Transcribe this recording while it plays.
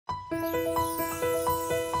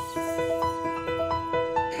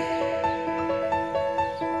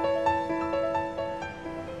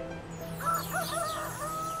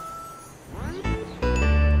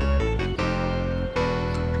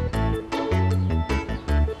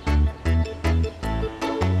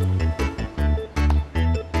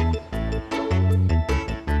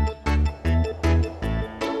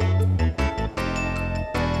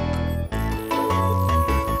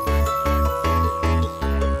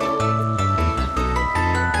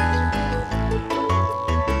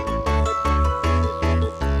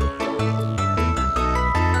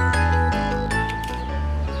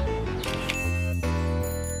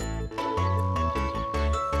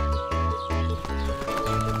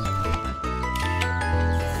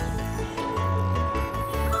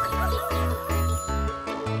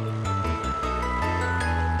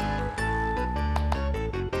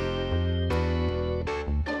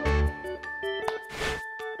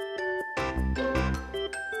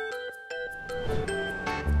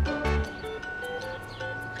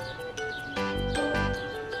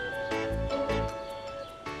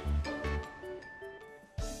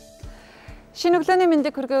Шинэ өглөөний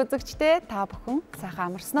мэндийг хүргэн үзэгчдээ та бүхэн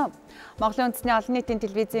сайхан амарсан уу? Монголын үндэсний олон нийтийн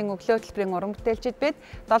телевизийн өглөө хөтөлбөрийн уран бүтээлчид бид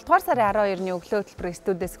 7 дугаар сарын 12-ны өглөө хөтөлбөрийн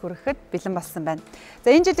студиэс хүрэхэд бэлэн болсон байна.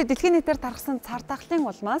 За энэ жилд дэлхийн нийтээр тархсан цар тахлын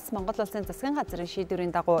улмаас Монгол улсын засгийн газрын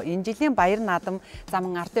шийдвэрийн дагуу энэ жилийн баяр наадам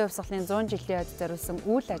заман ардын хувьсгалын 100 жилийн ойд зориулсан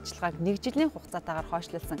үйл ажиллагааг 1 жилийн хугацаатаагаар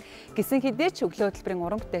хойшлуулсан. Гэсэн хэдий ч өглөө хөтөлбөрийн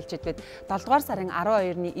уран бүтээлчид бид 7 дугаар сарын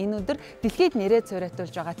 12-ны энэ өдөр дэлхийд нэрээ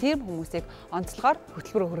цорайтуулж байгаа тийм хүмүүсийг онцлогоор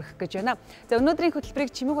хөтөлбөр хүргэх гэж байна. За өнөөдрийн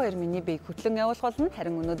хөтөлбөрийг Чимэг баяр миний бие хөтлөн явуулах болно.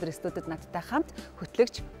 Харин өнөөдөр студид надтай хамт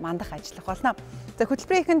хөтлөгч мандах ажиллах болно. За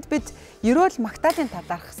хөтөлбөрийн эхэнд бид ерөөл магтаалын тав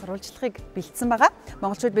дарах сурвалжлагыг бэлдсэн байгаа.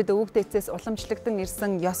 Монголчууд бид өвөг дээдсээс уламжлагдсан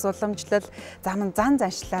ирсэн ёс уламжлал, зан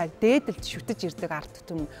заншлаа дээдэлж шүтэж ирдэг ард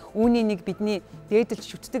түмэн. Үүний нэг бидний дээдэлж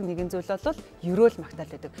шүтдэг нэгэн зүйл бол ерөөл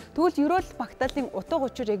магтаал гэдэг. Тэгвэл ерөөл магтаалын утга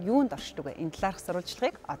учир яг юунд оршдог вэ? Энэ талаарх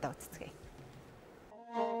сурвалжлагыг одоо үзцгээе.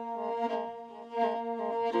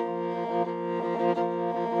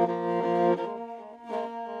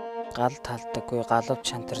 Гал талдаггүй, галав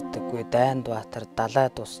чантардаггүй, дайнд баатар,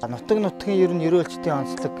 далайд ус. Нутгийн ер нь ерөөлчдийн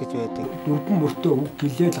онцлог гэж байдаг. Дөрвөн мөртөө үг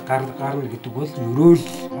гэлээл гарна гэдэг бол ерөөл.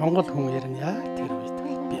 Монгол хүн ер нь яа тэр үед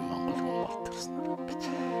би Монгол хүн болторсон гэж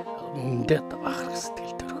үндэд бахарх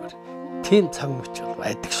сэтгэл төрөхөр. Тийм цаг мөч бол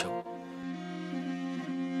байдаг шүү.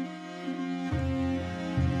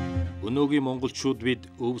 Өнөөгийн монголчууд бид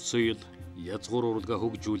өв соёл, язгуур урлагаа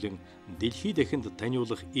хөгжүүлэн дэлхий дахинд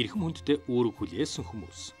таниулах эрхэм хүндтэй үүрэг хүлээсэн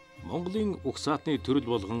хүмүүс. Монголын угсаатны төрөл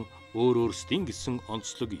болгон өөр өөрсдийн гэсэн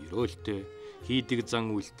онцлог ерөөлтэй, хийдэг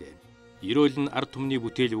зан үйлтэй. Ерөөл нь ард түмний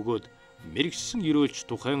бүтээл бөгөөд мэрэгчсэн ерөөлч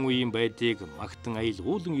тухайн үеийн байдлыг магтан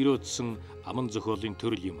аялгуулан ерөөдсөн аман зохиолын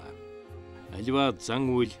төрөл юм а. Аливаа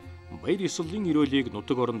зан үйл баяр ёслолын ерөөлийг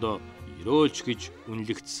нутаг орондоо ерөөлч гэж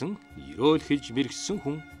үнэлэгдсэн, ерөөл хэлж мэрэгчсэн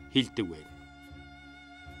хүн хэлдэг байна.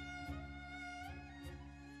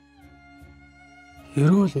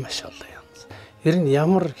 Ерөөл маш олон юм. Ер нь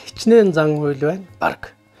ямар хичнээн зан үйл байна?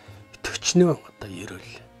 Бараг төчнөө одоо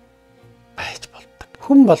ерөөл байж болдог.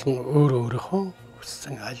 Хүн болгон өөрийнхөө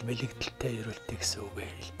хүссэн аль бэлэгдэлтэй ерөөлтэй гэсэн үгээ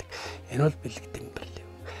хэлдэг. Энэ бол бэлэгдэм бэл юм.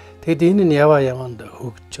 Тэгэд энэ нь яваанд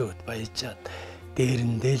хөгжөөд баяжаад дээр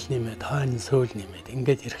нь дээл нэмээд хойно сөүл нэмээд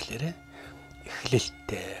ингээд ирэхлээрээ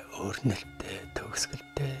эхлэлтэй, өрнөлттэй,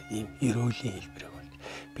 төгсгөлтэй ийм ерөөлийн хэлбэр бол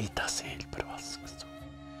бие даасан хэлбэр болсон гэсэн.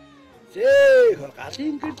 Зээх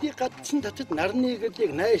галын гэрлийг гадсан татад нарны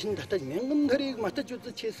гэрлийг найшин татаж мянган төрийг матаж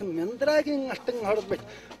үзэж хийсэн мяндрагийн алтан хорол бит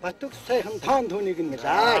батуг сайхан тоон түүнийг нь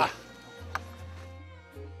мэлээ.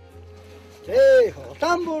 Зээх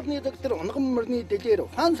улаан буурны доктор унган мөрний дэлээр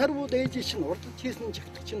ухаан сарвууд ээж шин урдж хийсэн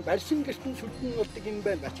чагтагч нь барьсан гэртэн сүлдэн болдог юм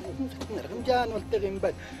байна. Бачгын цагт наргамжаан болдог юм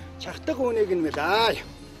байна. Чагтаг үүнийг нь мэлээ.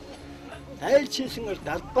 Айлч хийсэн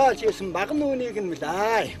далбаа хийсэн багн үүнийг нь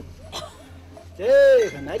мэлээ.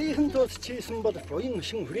 Нарийнхан цус чийсэн бол буян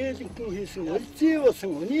шин хүрээлэнхэн хийсэн өлзий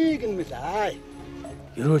болсон үнийг нь мэлээ.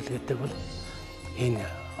 Ерөөл гэдэг бол энэ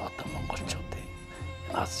одоо монголчуудын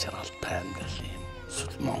аз жаргалтай амьдралын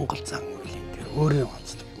Монгол зан үйлийн тэр өөрийн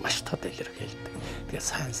онцлог маш тод илэрхийлдэг. Тэгээ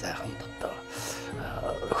сайхан одоо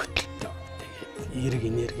хөтөлбөр тэгээд эерэг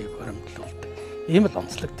энергийг хөрөмтлүүлдэг. Ийм л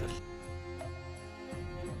онцлог төрөл.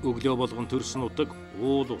 Өглөө болгон төрсөн утаг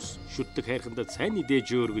уул ус шүтдэг хайрхандад сайн идэж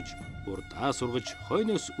өргөж урдаа сургаж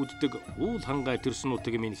хойноос үддэг уул хангай төрсөн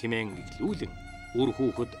утаг минь хэмээн иглүүлэн үр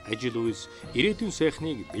хүүхэд ажил үйс ирээдүйн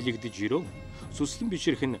сайхныг бэлэгдэж ирөө сүслэн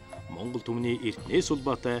бишрэх нь Монгол түмний эртнээс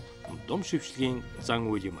улбаатай дом шившлэгийн зан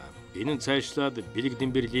үйл юм а. Энэ нь цаашлаад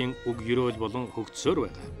бэлэгдэмбэрлийн үг ерөөл болон хөгжсөөр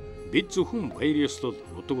байгаа. Бид зөвхөн баяр ёслол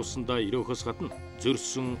нутаг усандаа өрөөхөөс гадна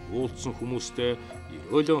зөрсөн уулзсан хүмүүстэй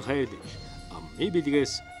ерөөлөн хайрлаж амны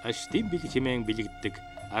бэлгээс аштын бэлэг хэмээн бэлэгддэг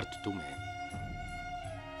ард түмэн.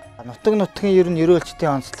 Нутгийн ер нь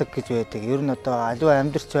ерөөлчдийн онцлог гэж байдаг. Ер нь одоо аливаа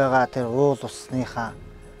амьдарч байгаа тэр уул усныхаа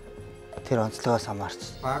тэр онцлогоос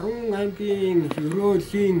хамаарч. Баруун аймгийн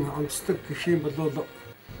ерөөлийн онцлог гэх юм бол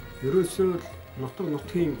ерөөсөө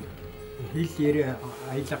нутгийн хил ярэ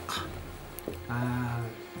аялга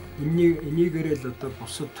энийгээрээ л одоо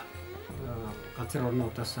бусад газар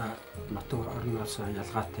орнуудаас нутаг орноос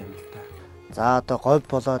ялгаатай юм л да. За одоо говь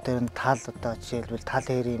болоод тэр нь тал одоо жишээлбэл тал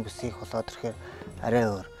хэрийн бүсийг болоод ирэхээр арай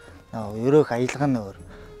өөр. Ерөөх аялга нь өөр.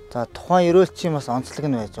 За тухайн ерөөлчийн бас онцлог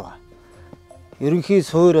нь байж байгаа. Ерөнхий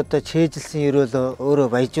суур одоо чэйжилсэн ерөөл өөрөө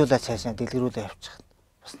баяжуулаад цаашаа дэлгэрүүлээ явчих.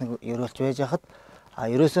 Бас нэг ерөөлч байж хахад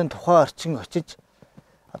ерөөсөө тухайн орчин очиж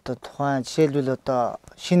одоо тухайн жишээлбэл одоо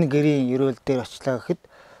шинэ гэрийн ерөөл дээр очлаа гэхэд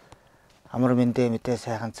амар мэндэ мэдээ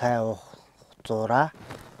сайхан цай уух зураа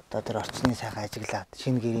одоо тэр орчны сайхан ажиглаад,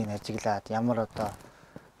 шинэ гэрийг ажиглаад, ямар одоо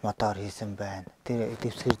мотор хийсэн байна. Тэр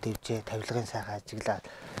дэвсгэр дэвжээ, тавилгын сайхан ажиглаад,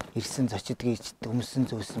 ирсэн зочидгийч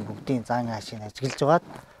өмсөн зөөсөн бүгдийн зан аашийг ажиглаж байгаад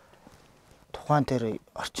тухайн тэр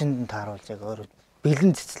орчинд нь тааруулж яг өөр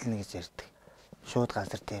бэлэн цэцлэнэ гэж ярьдаг. Шууд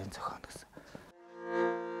газар дээр нь зохионо гэсэн.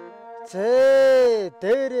 Зээ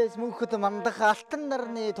дээрээс мөнхөд мандах алтан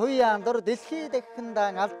нарны туяан дор дэлхий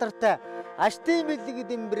дахиндан алдартай аштын бэлэг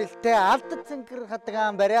дэмбрэлтэй алдад цэнхэр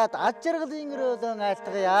хатгаан бариад ад жаргалын өрөөлөн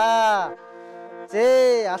айлтгая.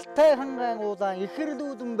 Зээ алтай хангаан уулан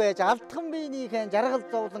ихэрлүүдэн байж алдхан биенийхэн жаргал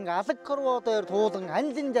зовлон алаг корвоо дээр туулан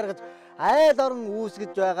ханилын жаргаж айл орон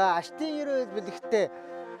үүсгэж байгаа аштын өрөөл бэлэгтэй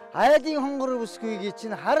айлын хонгор бүсгүйг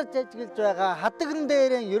чинь харж ажиглаж байгаа хадагн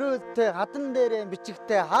дээрэн өрөөлтэй хадан дээрэн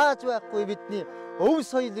бичигтэй хааж байхгүй бидний өв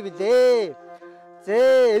соёл билээ.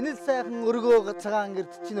 Зээ энэ л сайхан өргөө цагаан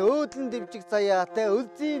гэрд чинь өөдлөн дэвжиг заяатай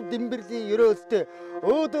өлзий дэмбэрлийн өрөөлтэй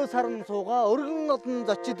өөдөө сарн суугаа өргөн олон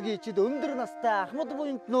зочидгийчд өндөр настай ахмад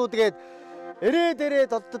буянтнууд гээд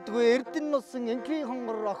эрээд олддоггүй эрдэн нусан энхрийн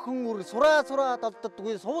хонгор охин үр сураа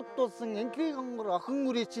олддоггүй сууд дулсан энхрийн хонгор охин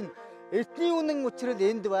үрий чинь эртний үнэн учрал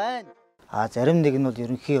энд байна. Зарим нэг нь бол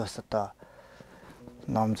ерөнхий бас одоо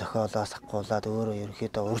ном зохиолоос ахгуулаад өөрөө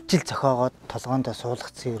ерөнхийдөө урьдчил зохиогоод толгоондоо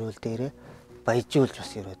суулгацсан өрөөл дээрээ баяжуулж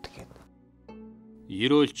бас өрөөдөг гэдэг.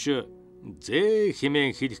 Ерөөлч зээ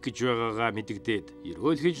хэмээн хэлэх гэж байгаагаа мэдэгдээд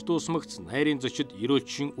ерөөл хийж дуусмагц найрын зочид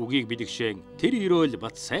ерөөлчин үгийг бэлгшээн тэр ерөөл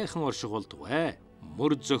бат сайхан орших болтугай.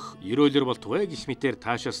 Мөр зөх ерөөлөр болтугай гэх мэтээр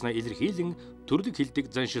таашааснаа илэрхийлэн төрлөг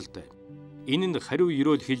хэлдэг заншилтай. Энэ нь хариу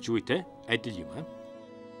ерөөл хэлж үйтэй адил юм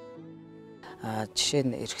аа. Жишээ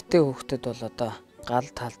нь эрэгтэй хүүхдэд бол одоо гал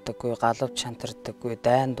талдаггүй, галав чантардаггүй,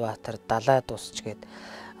 дайнд баатар, далай дусч гээд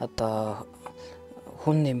одоо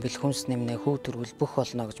хүн нэмбэл хүнс нэмнэ хүү төрвөл бүх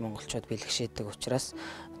болно гэж монголчууд бэлгшээдэг учраас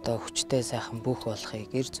одоо хүчтэй сайхан бүх болохыг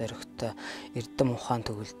эр зоригтой эрдэм ухаан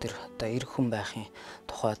төгөлдөр одоо эр хүн байхын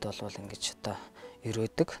тухайд бол ингэж одоо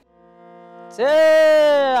өрөөдөг.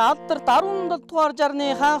 Зээ алдарт 17 дугаар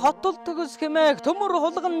жарныхаа хотол төгс хэмээх төмөр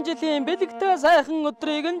хулган жилийн бэлэгтэй сайхан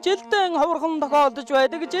өдрийг нь жилдэн ховорхон тохиолдож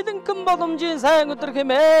байдаг жилэнхэн боломжийн сайн өдөр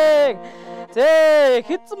хэмээн. Зээ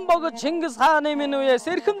хэзэн богд Чингис хааны минь үеэс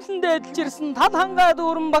эрхэмлэндээ эдэлж ирсэн тал хангаа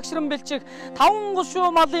дүүрэн багшран бэлчих таван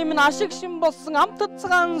гушуу малын минь ашиг шин болсон амтд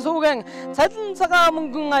цагаан сүүгэн цалин цагаан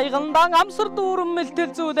мөнгөн аягндан амсар дүүрэн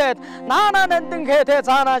мэлтэлзүүлээд наана нандин хэтэ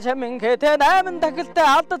цаана чамин хэтэ 8 тахилтай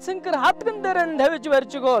алдад цэнхэр хадган дээрэн тавьж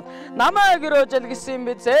барьж өгөөд намайг өрөөжл гисэн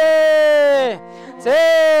биз.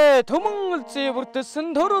 Зээ төмөн үлзий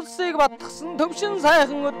бүртсэн төрөлсийг батгсан төвшин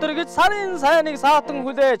сайхан өдөр гэж сарын сайныг саатан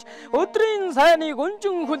хүлээж өдрийн сайныг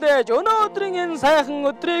өнжин хүлээж өнөөдрийн энэ сайхан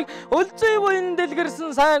өдрийг үлзий буян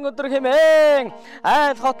дэлгэрсэн сайн өдөр хэмээн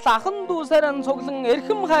айл хотл ахан дүү саран цуглан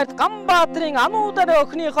эрхэм хайрт Ганбаатарын ануудаар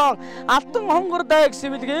охиныхоо алтан хонгор дайг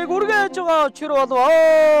сэвэлгээг үргээж байгаа учир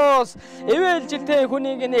болвоос эвэл жилтэй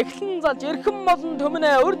хүнийг нь эхлэн залж эрхэм молон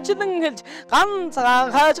төмнөө өрчлөн хэлж ган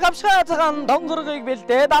цагаан хайж гавшгаа цагаан донгоргыг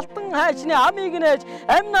бэлдээд алтан хайчны амийг нээж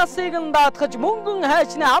амь насыг нь даатгаж мөнгөн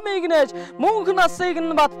хайчны амийг нээж мөнх насыг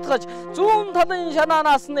нь баттгаж зүүн талын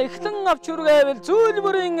шанаанаас нь эхлэн авч үргээвэл зүйл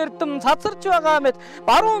бүрийн эрдэм цацарч байгаа мэт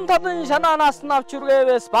баруун талын шанаанаас нь авч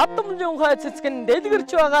үргээвээс бадамлын хай цэцгэн дэлгэрч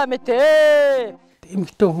байгаа мэт ээ.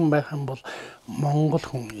 Эмэгтэй хүн байх юм бол монгол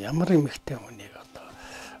хүн ямар эмэгтэй хүнийг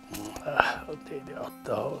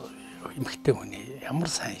одоо эмэгтэй хүний ямар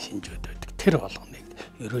сайн шинжүүд байдаг тэр болгоныг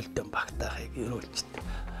ерөөлдөн багтаахыг ерөөлчтэй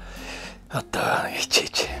одоо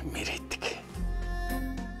хичээж мэрээдэг.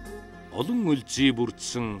 Олон үлзий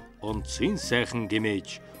бүрдсэн онцгийн сайхан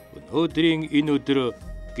гэмээж өнөөдрийн энэ өдөр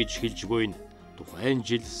гэж хэлж буйна. Тухайн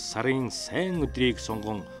жил сарын сайн өдрийг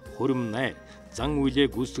сонгон хурим найр зан үйлээ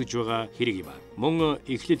гүйцэтгэж байгаа хэрэг юм. Мөн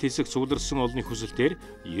эхлэл хэсэг цугларсан олонний хүсэлтээр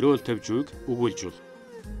ерөөл тавьж үйг өгүүлжүүл.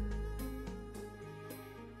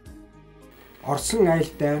 Орсон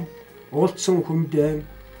айлтай, уулдсан хүндээ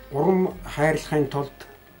урам хайрлахын тулд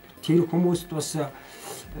тэр хүмүүст бас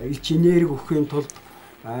илч энерги өгөхийн тулд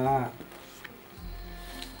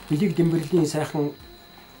бэлэг дэмбэрлийн сайхан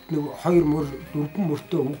нэг 2 мөр 4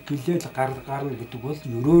 мөртөө үг гэлээл гарна гэдэг бол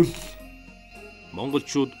ерөөл.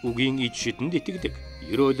 Монголчууд үгийн ид шидэнд итгэдэг.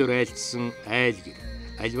 Ерөөлөөр айлтсан айл гэр,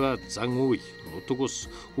 альва зан үйл, нутаг ус,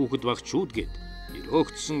 хүүхэд багчууд гээд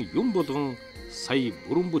өрөөгдсөн юм болгон сая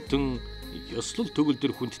бүрэн бүтэн ёслол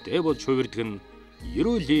төгөлдөр хүндтэй болж хувирдаг нь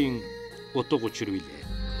ерөөлийн утга учир билээ.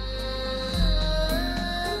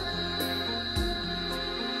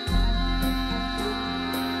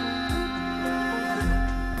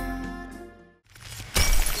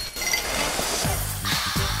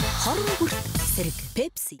 Хорон бүрт сэрэг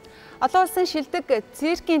Пепси. Олон улсын шилдэг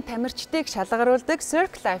циркийн тамирчдыг шалгаруулдаг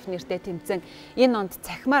Cirque Life нэртэй тэмцээн энэ онд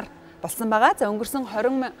цахимаар болсон байгаа. За өнгөрсөн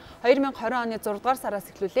 2020 оны 6 дугаар сараас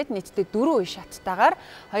эхлүүлээд нийтдээ 4 үе шаттайгаар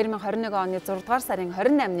 2021 оны 6 дугаар сарын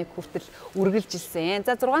 28-ны хүртэл үргэлжилсэн.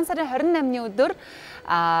 За 6 сарын 28-ны өдөр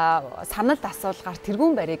саналд асуулгаар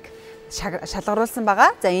тэргүүн барийг шалгаруулсан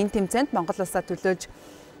байгаа. За энэ тэмцээнд Монгол улсаа төлөөлж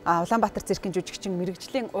Улаанбаатар циркийн жүжигчин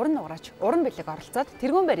мэрэгжлийн уран нуграач уран бэлэг оролцоод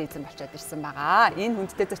тэргүүн барь эзэн болчиход ирсэн байгаа. Энэ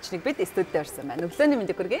хүндтэй зочныг бид студид орсон байна. Өглөөний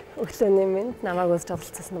мэндийг хүргэе. Өглөөний мэнд намайг үзэж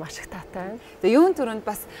оролцсон маш их таатай байна. Тэгээ юун түрүүнд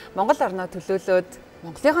бас Монгол орноо төлөөлөөд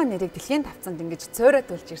Монголынхаа нэрийг дэлхийн тавцанд ингэж цөөрөө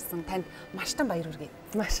төлж ирсэн танд маш том баяр хүргэе.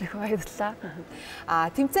 Маш их баярлалаа.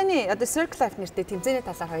 Тэмцээний одоо Cirque Life нэртэй тэмцээний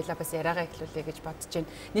талаар хоёлаа бас яриагаа эхлүүлье гэж бодож байна.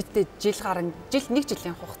 Нийтдээ нэг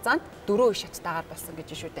жилийн хугацаанд 4 үе шаттайгаар болсон гэж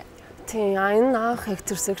шүү дээ. Тийм, энэ анх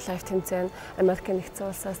Cirque Life тэмцээн Америкийн нэгдсэн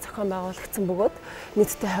улсаас зохион байгуулагдсан бөгөөд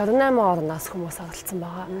нийтдээ 28 орноос хүмүүс оролцсон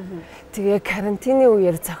байгаа. Тэгээ карантины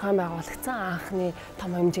үеэр зохион байгуулагдсан анхны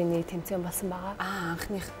том хэмжээний тэмцээн болсон байгаа.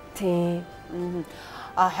 Анхных. Тийм.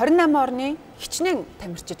 28 орны хичнээн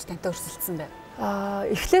тамирчид тантай өрсөлдсөн байна.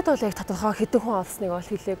 Эхлээд бол яг тодорхой хэдэн хүн олсныг бол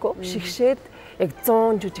хэлээгүй. Шигшээд яг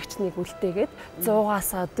 100 жүжигчнийг үлдээгээд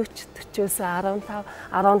 100-аас 40, 40-оос 15,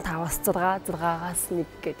 15-аас 6, 6-аас 1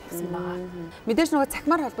 гээд хэлсэн байгаа. Мэдээж нөгөө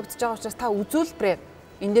цахимаар холбогдож байгаа учраас та үзүүлбэрээ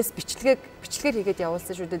эндээс бичлэгээр хийгээд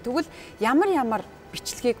явуулсан шүү дээ. Тэгвэл ямар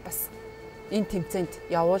бичлэгийг бас энэ тэмцээнд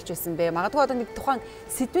явуулж байсан бэ? Магадгүй одоо нэг тухайн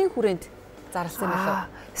сэдвийн хүрээнд зарласан юм болов уу?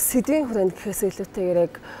 Сэдвийн хүрээнд гэхээс илүүтэйгээр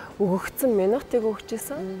яг өгөгдсөн минутыг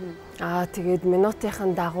өгчээсэн. Тэгээд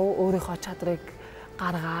минутын дагуу өөрийнхөө чадрыг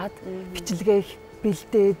гаргаад бичлэгээ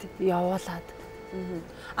бэлдээд явуулаад.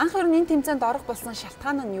 Анх энэ тэмцээнд орох болсон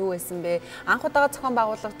шалтгаан нь юу байсан бэ? Анх удаага зохион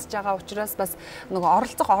байгуулагдаж байгаа учраас бас нөгөө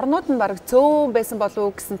оролцох орнууд нь бараг цөөн байсан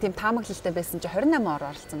болов уу гэсэн тийм таамаглалтай байсан чи 28 ор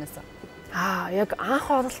оролцсон гэсэн. Яг анх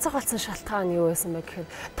оролцох болсон шалтгаан нь юу байсан бэ гэхээр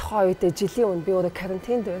тухайн үед жилийн өмнө би өөрөө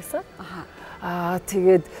карантинд байсан.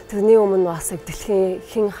 Тэгээд тэрний өмнө бас яг дэлхийн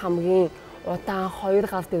хэн хамгийн удаан 2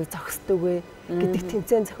 гар дээр зогсдог вэ гэдэг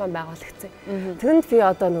тэмцээн зохион байгуулагдсан. Тэрэнд би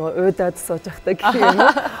одоо нөгөө уйдаад сууж байхдаа гэх юм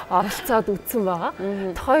оролцоод үтсэн байгаа.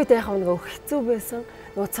 Тухайн үед яг нөгөө хэцүү байсан.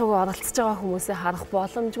 Нөгөө цуг оролцож байгаа хүмүүсээ харах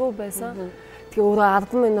боломжгүй байсан. Тэгээ өөрөө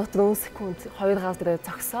 10 минут 4 секунд 2 гар дээр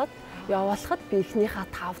зогсоод явуулахад би эхнийхээ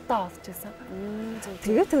 5-таа олж байсан.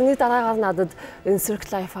 Тэгээд тэрний дараагаар надад энэ Cirque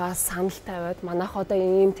Life-аас санал тавиад манайх одоо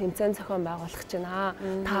ийм тэмцээн зохион байгуулах гэж байна.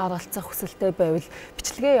 Та оролцох хүсэлтэй байвал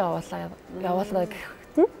бичлэгээ явуулаа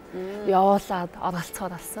гэхэд нь явуулаад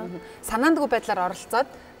оролцохоор алсан. Санаандгүй байдлаар оролцоод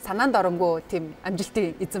санаанд оромгүй тийм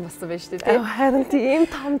амжилтын эзэн болсон байж тээ. Харин тийм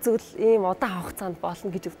том зүйл ийм удаан хугацаанд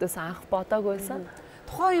болно гэж өвдөөс анх бодоагүй байсан.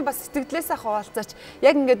 Тухайн бас сэтгэлээсээ хаваалцаач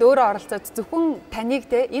яг ингээд өөрөө оролцоод зөвхөн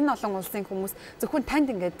таныг те энэ олон улсын хүмүүс зөвхөн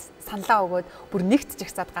танд ингээд саналаа өгөөд бүр нэгт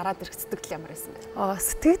жигсаад гараад ирэх сэтгэл ямар байсан бэ?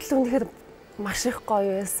 Сэтгэл үнэхээр маш их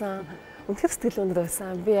гоё байсан. Үнэхээр сэтгэл өндөр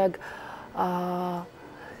байсан. Би яг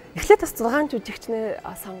эхлээд бас 6 жүжигчнээ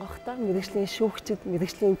сонгохдоо мэрэгжлийн шүүгчид,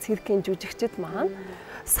 мэрэгжлийн циркийн жүжигчид маань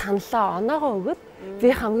саналаа оноогоо өгöd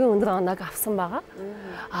би хамгийн өндөр оноог авсан байгаа.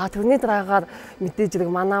 Тэрний дараагаар мэдээж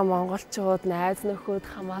зэрэг манай монголчууд, найз нөхөд,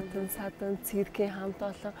 хамаатан, садан, циркийн хамт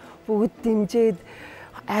олон бүгд дэмжиж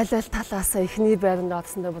айл талаасаа эхний байранд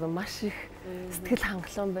орсондоо бүр маш их сэтгэл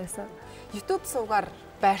хангалуун байсан. YouTube суугаар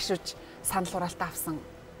байршиж санал хураалтаа авсан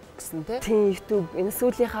гэсэн тийм YouTube энэ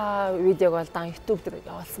сүүлийнхаа видеог бол дан YouTube дээр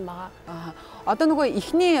явуулсан байгаа. Одоо нөгөө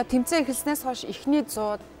ихний тэмцээн эхэлснээс хойш ихний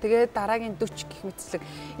 100 тэгээд дараагийн 40 гэх мэтлэг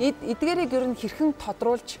эдгээрийг ер нь хэрхэн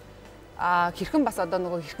тодруулж хэрхэн бас одоо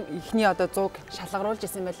нөгөө ихний одоо 100-г шалгаруулж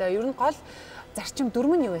исэн байлаа. Ер нь гол зарчим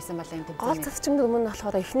дүрм нь юу байсан бала энэ тэмцээн? Гол зарчим дүрм нь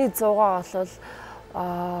болохоор ихний 100-аа болол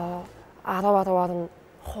 10-10-аар нь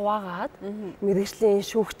хуваагаад мэрэгжлийн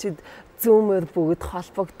шүүгчид зүүмээр бүгд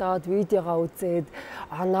холбогдоод видеогоо үзээд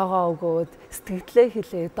оноогоо өгөөд сэтгэлдээ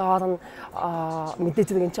хэлээ доор нь мэдээж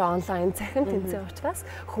зэрэг энэ онлайн цахим тэмцээн учраас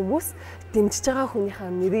хүмүүс дэмжиж байгаа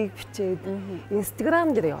хүнийхээ нэрийг бичээд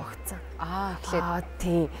Instagram дээр явуулсан.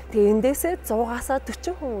 Тийм. Тэгээ эндээсээ 100-аас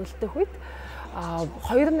 40 хүн үлдэх үед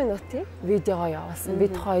 2 минутын видеогоо явуулсан.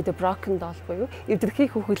 Би тухайн үед Broken Doll буюу эвдэрхий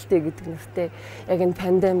хүүхэлтэй гэдэг нэртэй яг энэ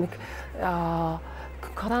пандемик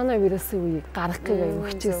коронавирусын үеийг гаргахыг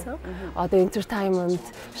аюулчилсан. Одоо entertainment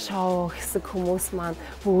шоу хэсэг хүмүүс маань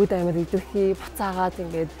бүгд амар эвдэрхий буцаагаад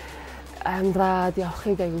ингээд амьдраад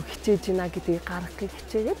явахыг аюул хичээж байна гэдгийг гаргахыг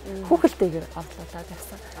хичээгээд хүүхэлтэйгээр орлуулад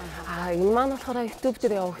явсан. Энэ маань болохоор YouTube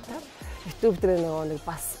дээр явагдаад YouTube дээр нэг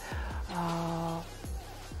бас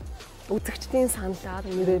үзэгчдийн саналаар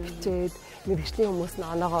нэрээ бичээд мэрэгчлийн хүмүүс нь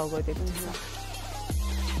оноогоо өгөөд ирчихсэн.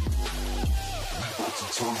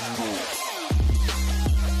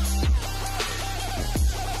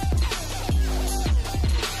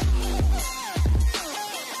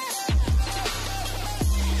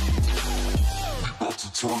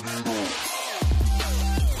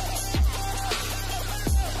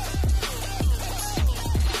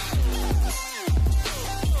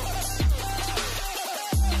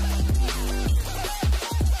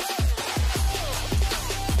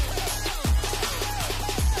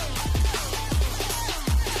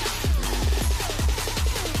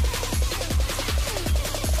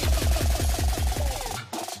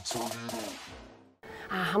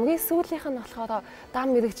 Хамгийн сүүлийнх нь болохоор дан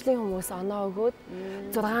мэрэгжлийн хүмүүс оноо өгөөд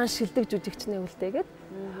 6 шилдэг жүжигчнээ үлдээгээд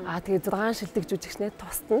тэгээд 6 шилдэг жүжигчнээ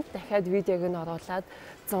тусданд дахиад видеог нь оруулаад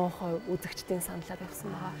 100% үзэгчдийн саналаар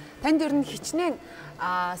явсан байгаа. Танд ер нь хичнээн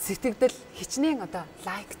сэтгэгдэл хичнээн одоо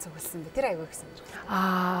лайк цугласан бэ? Тэр аягүй гэсэн юм.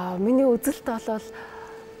 Миний үзэлт бол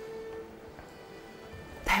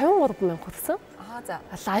 53,000 хүрсэн. За.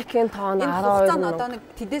 Лайкын тоон 12 одоо нэг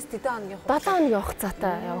тэдээс тэдэн хоногийн 7 хоногийн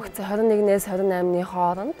хугацаатай явагдсан. 21-ээс 28-ны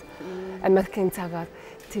хооронд Америкийн цагаар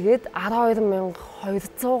тэгээд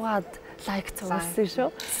 12,200-аад лайк цугласан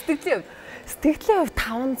шүү. Сэтгэлийн хувьд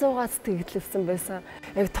 500-аад сэтгэлдэлсэн байсан.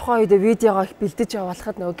 Яг тухайн үед видеогоо их бэлдэж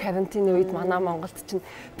явуулахад нөгөө карантины үед манай Монголд чинь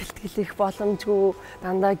бэлтгэлэх боломжгүй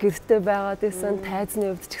дандаа гэртээ байгаад байсан.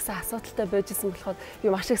 Тайзны хувьд ч гэсэн асуудалтай байжсэн болохоор би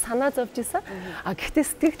маш их санаа зовж исэн. Гэхдээ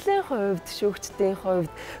сэтгэлийн хувьд, шүүгчдийн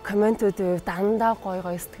хувьд, комментүүдийн хувьд дандаа гой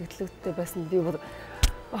сэтгэлдэлтэй байсан. Би бүр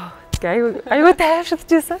аюу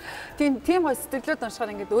тайвширчээсэн. Тийм гой сэтгэлүүд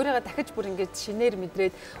уншихаар ингээд өөрийгөө дахиж бүр ингээд шинээр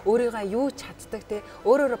мэдрээд өөрийгөө юу чаддаг те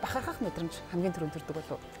өөрөөрөө бахархах мэдрэмж хамгийн түрүүнд төрдөг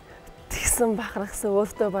болов. Тэгсэн бахархсан,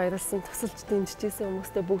 өөртөө баярлсан, тусалж дэмжижсэн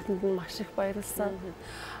хүмүүстээ бүгдэнд нь маш их баярлсан.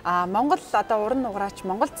 Монгол одоо уран нугараач,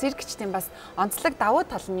 Монгол циркчдийн бас онцлог давуу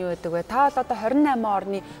тал нь юу байдаг вэ? Та бол одоо 28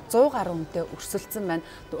 орны 100 гаруй хүнтэй өрсөлдсөн байна.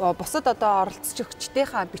 Бусад одоо оролцож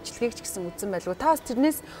өгчдийнхаа бичлэгийг ч гэсэн үзсэн байлгүй. Та бас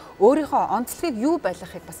тэрнээс өөрийнхөө онцлогийг юу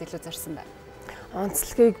байлгахыг бас илүү зорьсон байна.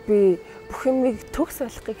 Онцлогийг би бүх юмыг төгс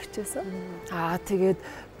болгохыг хичээсэн. Тэгээд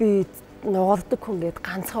би нугардаг хүн гээд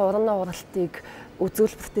ганцхан уран нугаралтыг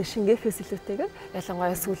үзүүлбэртэй шингээхээс илүүтэйгээр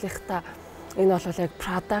ялангуяа сүүлийнхтаа энэ бол яг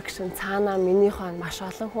production цаанаа минийхэн маш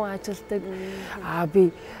олон хүн ажилладаг.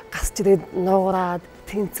 Би гасч ирээд нуураад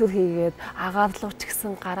тэнцвэр хийгээд агаарлууч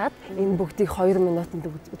гэсэн гараад энэ бүгдийг 2 минутанд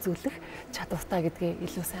үзүүлэх чадвартай гэдгээ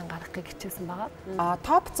илүү сайн гаргахыг хичээсэн байгаа.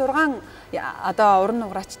 Топ 6 одоо уран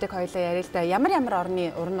нугараачдыг хоёулаа яриа л да. Ямар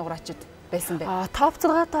орны уран нугараачд байсан бэ? Топ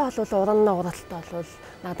 6-таа бол уран нугаралттай бол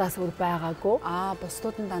надаас өөр байгаагүй.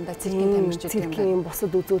 Бусдууд нь дандаа циркийн тамирчид юм байна. Циркийн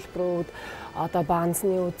бусад үзүүлбэрүүд, одоо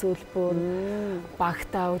баансны үзүүлбэр,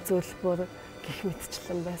 багтаа үзүүлбэр гэх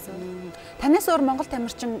мэтчлэн байсан. Танаас өөр Монгол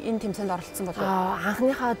тамирчин энэ тэмцээнд оролцсон болов уу?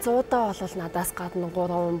 Анхныхаа 100-аа бол надаас гадна 3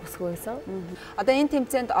 хүн бүсгүй байсан. Одоо энэ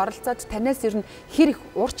тэмцээнд оролцоод танаас ер нь хэр их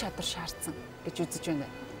ур чадвар шаардсан гэж үзэж байна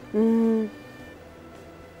вэ?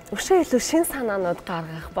 Өшөө илүү шин санаанууд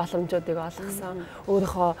гаргах боломжуудыг олгосон.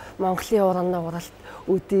 Өөрийнхөө Монголын уран нугаралт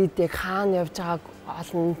үдээд яг хаана явж байгааг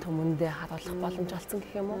олон түмэндээ харуулах боломж олсон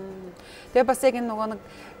гэх юм уу. Тэгээ бас яг энэ нөгөө нэг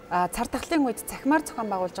цар тахлын үед цахимаар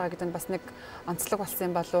зохион байгуулж байгаа гэдэг нь бас нэг онцлог болсон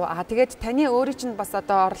юм болов уу? Тэгээд таны өөрийн чинь бас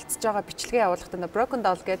одоо оролцож байгаа бичлэгээ явуулахдаа Broken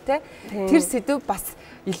Doll гэдэг тэр сэдв бас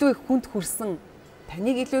илүү их хүнд хүрсэн.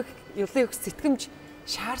 Таныг илүү их сэтгэмж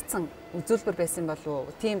шаардсан үзүүлбэр байсан болов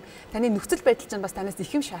уу? Тийм таны нөхцөл байдал чинь бас танаас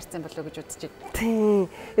их юм шаардсан болов уу гэж үзэж байна. Тийм.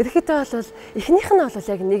 Ерөнхийдөө бол эхнийх нь бол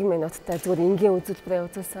яг 1 минуттай зүгээр энгийн үзүүлбэрээ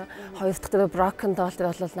үзүүлсэн. Хоёр дахь дээр Broken Doll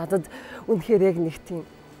дээр бол надад үнэхээр яг нэг тийм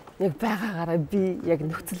яг байгаагаараа би яг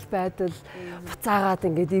нөхцөл байдал буцаагаад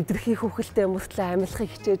ингээд эвдэрхий хөвгөлтэй мөртлөө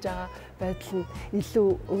амьлахыг хичээж байгаа байдал нь илүү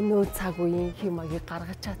өнөө цаг үеийн хэм маягийг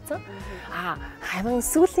гаргаж чадсан. Харин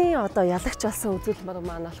сүүлийн одоо ялагч болсон үзүүлбэр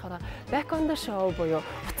маань болохоор back on the show буюу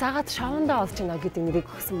буцаагаад шоундаа олж ийнэ гэдэг нэрийг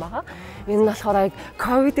өгсөн байгаа. Энэ нь болохоор яг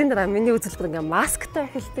ковидын дараа миний үзүүлбэр ингээд масктай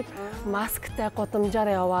эхэлдэг. Масктай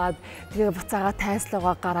гудамжаар яваад тэгээ буцаагаад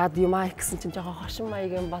тайзлуугаа гараад юмаа ихсэн чинь жоохон хошин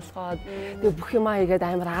маягийн болгоод тэгээ бүх юмаа игээд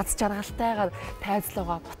амар аз жаргалтайгаар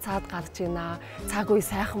тайзлуугаа буцаад гарч ийнэ. Цаг үе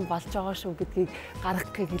сайхан болж байгаа шүү гэдгийг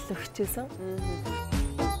гаргахыг илүү хичээсэн.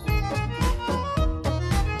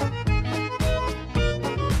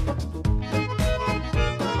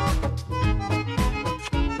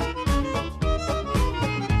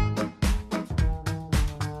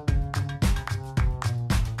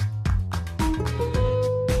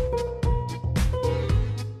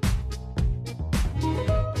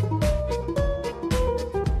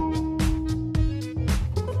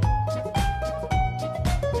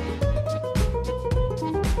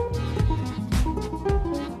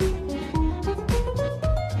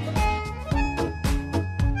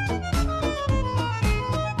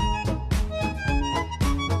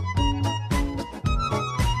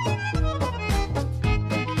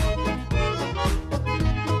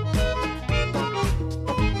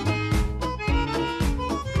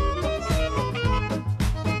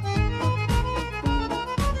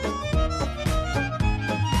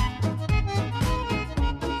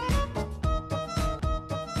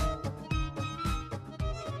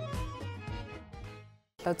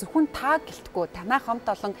 Зөвхөн та гэлтгүй танаа хамт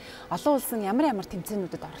олон улсын ямар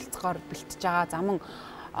тэмцээнүүдэд оролцохоор бэлтэж байгаа замун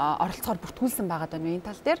оролцохоор бүртгүүлсэн байгаа даа энэ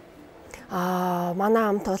тал дээр. манай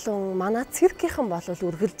амт болон манай циркийнхэн бол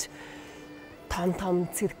үргэлж том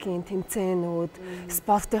циркийн тэмцээнүүд,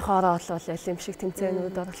 спортынхоор бол олимпик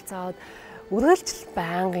тэмцээнүүд оролцоод үргэлж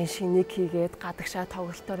байнгын шинийг хийгээд гадагшаа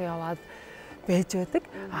тоглолтоор яваад байж байдаг.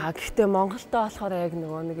 Гэхдээ Монголдо болохоор яг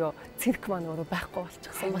нөгөө цирк маань өөрөө байхгүй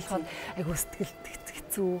болчихсон болохоор айгу сэтгэлд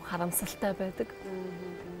хэцүү, харамсалтай байдаг.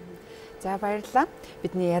 За баярлалаа.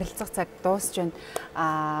 Бидний ярилцах цаг дуусж байна.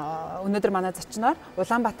 Өнөөдөр манай зочноор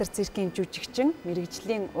Улаанбаатар циркийн жүжигчин,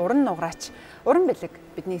 мэрэгжлийн уран нуграач Уран Бэлэг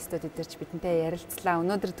бидний студид ирж бидэнтэй ярилцлаа.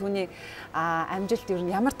 Өнөөдөр түүний амжилт ер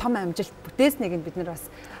нь ямар том амжилт бүтээснийг бид нар бас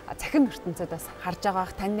цахим ертөнцид бас харж байгаа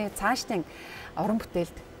бах. Таны цаашдын уран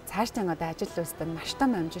бүтээлд цаашдын одоо ажил үйлсээр маш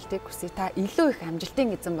том амжилтыг хүсье. Та илүү их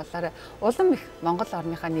амжилтын эзэн болоорой. Улам их Монгол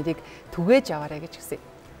орныхаа нэрийг түгээж аваарай гэж хүсье.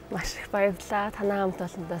 Маш их баярлалаа. Танай хамт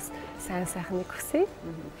олондоос сайн сайхныг хүсье.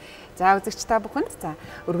 За үзэгч та бүхэнд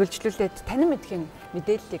үргэлжлүүлээд танин мэдхийн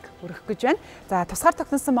мэдээллийг өргөх гэж байна. За тусгаар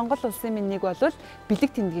тогтносон Монгол улсын нэг бол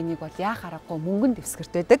бэлэг тэмдгийн нэг бол яах аргагүй мөнгөнд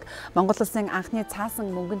дэвсгэрт байдаг. Монгол улсын анхны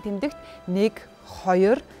цаасан мөнгөн тэмдэгт 1,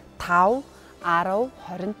 2, 5 10,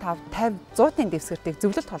 25, 50, 100-ын дэвсгэртийг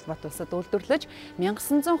зөвлөлт холбоот улсад үйлдвэрлэж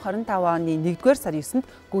 1925 оны 1-р сарын 9-нд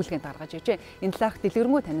гүйлгээнд гаргаж ижээ. Энэ талаарх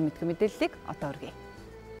дэлгэрэнгүй танин мэдхэн мэдээллийг одоо өргөе.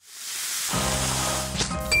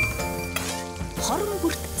 Хорон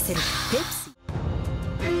бүрт сэрэг Пепси.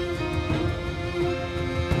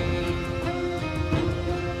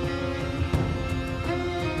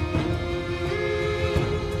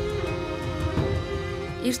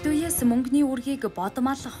 Эрт үеэс мөнгөний үргийг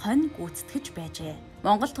бодмал хонь гүйцэтгэж байжээ.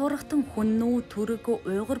 Монгол туурхтан хүннүү төрөг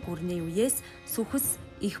уйгар гүрний үеэс сүхэс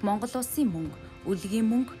их Монгол улсын мөнгө, үлгийн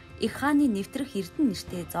мөнгө, их хааны нэвтрэх эрдэнэ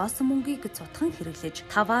нэртэй зоосон мөнгийг цутхан хэрэглэж,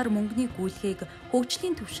 таваар мөнгөний гүйлгээг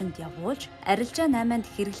хөгжлийн түвшинд явуулж, арилжаа 8-нд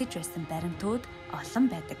хэрэглэж байсан баримтууд олон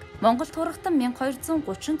байдаг. Монгол туурхтан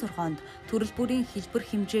 1236 онд төрөл бүрийн хэлбэр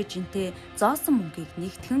хэмжээ жинтэй зоосон мөнгийг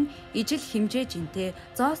нэгтгэн, ижил хэмжээ жинтэй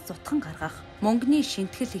зоос цутхан гаргах, мөнгөний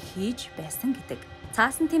шинтгэл хийж байсан гэдэг.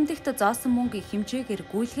 Цаасан тэмдэгт зоосон мөнгөний хэмжээгээр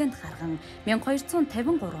гүйлгээнд гарган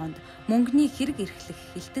 1253 онд мөнгөний хэрэг эрхлэх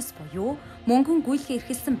хэлтэс буюу мөнгөн гүйлгээ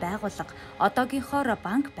эрхэлсэн байгууллага одоогийнхоор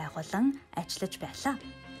банк байгуулан ажиллаж байлаа.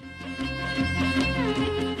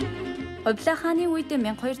 Өглөө хааны үед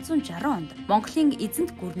 1260 онд Монголын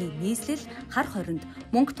эзэнт гүрний нийслэл хар хоринд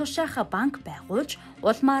мөнгө тушаах банк байгуулж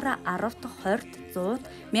улмаар 10-т, 20-т, 100-т,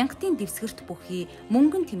 1000-ын дэвсгэрт бүхий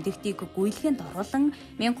мөнгөн тэмдэгтийг гүйлгээнд оруулан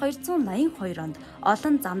 1282 онд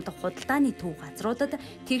олон замд худалдааны төв газруудад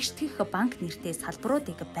тэгштгэх банк нэртэй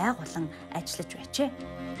салбаруудыг байгуулан ажиллаж байжээ.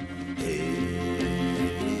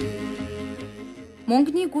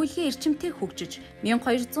 Мөнгөний гүйлгээ эрчимтэй хөгжиж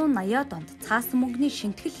 1280-ад онд цаасан мөнгөний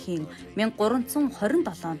шинтгэл хийн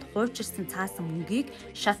 1327 онд хуучирсан цаасан мөнгийг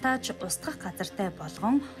шатааж устгах газартай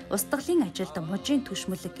болгон устгалын ажилд мужийн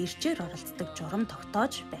түшмэлэг ирчээр оролцдог журам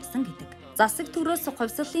тогтоож байсан гэдэг. Засаг төрөөс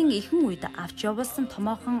хувьсгалын эхэн үед авч явуулсан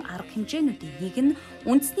томоохон арга хэмжээнүүдийн нэг нь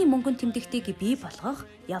үндэсний мөнгөн тэмдэгтийг бий болгох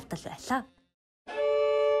явдал байлаа.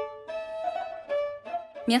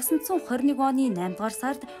 1921 оны 8-р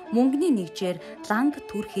сард мөнгөний нэгжээр ланг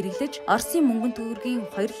төр хэрэглэж Оросын мөнгөн төгрөгийн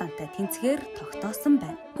 2 лантай тэнцгээр тогтоосон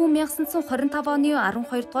байна. Хүн 1925 оны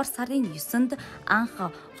 12-р сарын 9-нд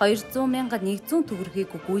анх 200,100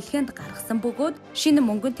 төгрөгийг гүйлгээнд гаргасан бөгөөд шинэ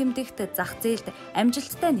мөнгөн тэмдэгт зах зээлд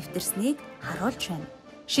амжилттай нэвтэрснийг харуулж байна.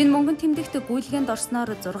 Шинэ мөнгөн тэмдэгт гүйлгээнд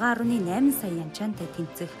орсноор 6.8 сая янчаантай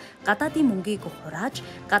тэнцэх гадаадын мөнгийг хурааж,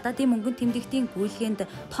 гадаадын мөнгөн тэмдэгтийн гүйлгээнд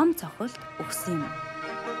том цохилт өгсөн юм.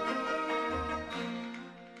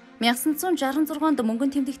 1966 онд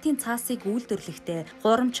мөнгөн тэмдэгтийн цаасыг үйлдвэрлэхдээ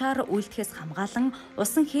гурамчаар үйлдэхээс хамгаалан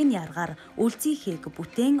усан хээний аргаар үлзийхийг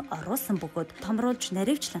бүтээн оруулсан бөгөөд томруулж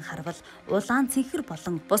наривчлан харвал улаан цэнхэр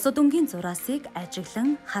болон бусад өнгийн зураасыг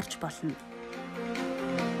ажиглан харж болно.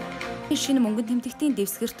 Шинэ мөнгөн тэмдэгтийн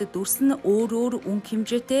дэвсгэрт дүрсэн өөр үнэ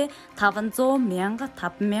хэмжээтэй 500, 1000,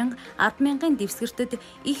 5000, 10,000-ын дэвсгэртэд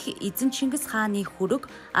их эзэн Чингис хааны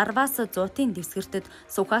хүрэг, 10-аас 100-ын дэвсгэртэд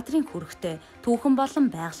Сүхбаатарын хүрэгтэй түүхэн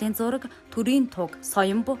болон байгалийн зураг, төрийн туг,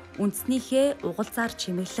 соёмб, үндэснийхээ угалзаар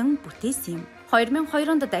чимэглэн бүтээсэн юм.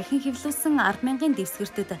 2002 онд дахин хэвлүүлсэн 10,000-ын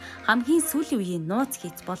дэвсгэртэд хамгийн сүүлийн үеийн нууц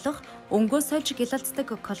хийц болох өнгөө сольж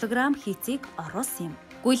гялалцдаг голограмм хийцийг оруулсан юм.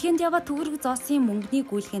 Гүйлгээнд яваа төгрөг зоосын мөнгөний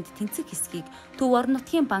гүйлгээнд тэнцэх хэсгийг Төв орон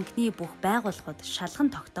нутгийн банкны бүх байгууллагууд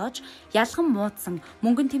шалган тогтоож, ялган муудсан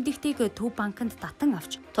мөнгөн тэмдэгтийг Төв банкнд татан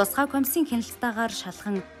авч, тусгай комиссийн хяналтайгаар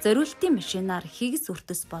шалган зориултын машинаар хигс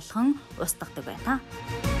үртэс болгон устгадаг байна.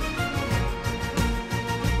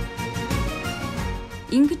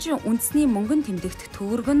 Ингэж үндэсний мөнгөн тэмдэгт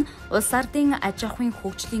төгрөг нь улс ардын аж ахуйн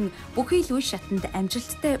хөгжлийн бүхий л үе шатанд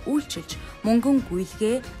амжилттай үйлчилж, мөнгөн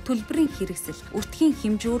гүйлгээ, төлбөрийн хэрэгсэл, өртгийн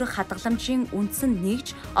хэмжүүрэх хадгаламжийн үндэс нь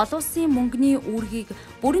нэгж, олон улсын мөнгөний үүргийг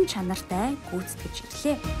бүрэн чанартай гүйцэтгэж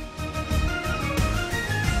ирлээ.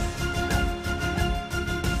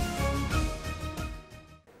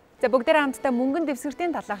 За бүгдээрээ хамтдаа мөнгөн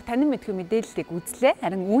дэвсгэртийн талаарх танин мэдхүй мэдээллийг үзлээ.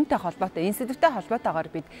 Харин үүнтэй холбоотой, энэ сэдвтэй холбоотойгоор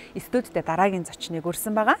бид студидтэй дараагийн зочныг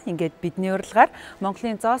өрсөн байгаа. Ингээд бидний урилгаар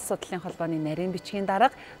Монголын зоос судлалын холбооны нарийн бичгийн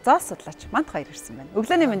дарга зоос судлаач Мант хоёр ирсэн байна.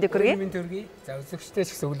 Өглөөний мэндийг хүргэе. Мэнд хүргэе. За үзэгчтэй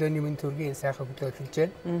ч гэсэн өглөөний мэнд хүргэе. Сайхан өглөө хэлж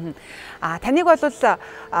байна. Таныг бол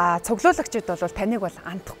цуглуулагчид бол таныг бол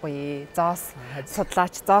андахгүй. Зоос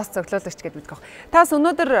судлаач, зоос цуглуулагч гэдэг мэддэг. Таас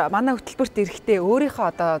өнөөдөр манай хөтөлбөрт ирэхдээ өөрийнхөө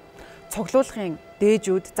одоо цуглуулгын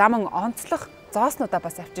дээжүүд, зам онцлох зооснуудаа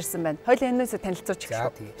бас авчирсан байна. Хоёул энэс танилцуулж эхлэв.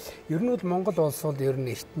 За тийм. Ер нь бол Монгол улс бол ер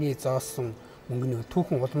нь эртний зоосон мөнгөний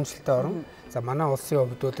түүхэн уламжлалтай орн. За манай улсын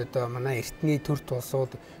хувьд бол одоо манай эртний төрт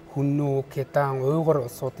улсууд Хүннүү, Кедан, Уйгур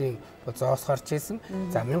улсуудын зоос гарч ирсэн.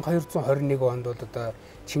 За 1221 онд бол одоо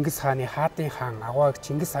Чингис хааны хаадын хаан Авааг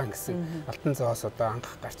Чингис хаан гэсэн алтан зоос одоо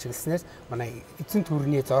анх гарч ирснээс манай эзэн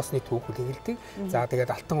төрний зоосны түүхүүд эхэлдэг. За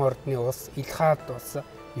тэгээд алтан ордны улс, Илхаад улс,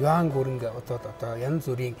 Юан гүрэнг одоо янз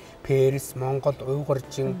бүрийн Перс, Монгол,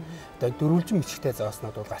 Уйгуржин одоо дөрвөлжин бичгтэй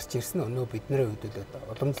зооснууд бол гарч ирсэн. Өнөө бидний үед л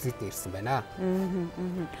уламжлалт ирсэн байна.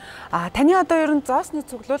 Таны одоо ер нь зоосны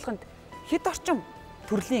цуглуулганд хэд орчим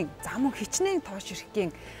төрлийн зам хичнээн тоош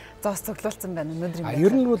ирэхгийн зоос цуглуулсан байна өнөөдрийн байдлаар.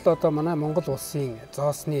 Ер нь бол одоо манай Монгол улсын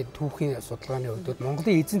зоосны түүхийн судалгааны хувьд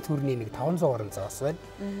Монголын эзэн төрний нэг 500 орн зоос байна.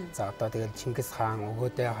 За одоо тэгээд Чингис хаан,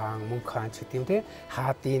 Өгөөдэй хаан, Мөнх хаан ч гэдэг юм те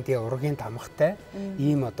хаадын тэгээ ургийн тамхтай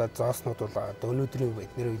ийм одоо зооснууд бол одоо өнөөдрийн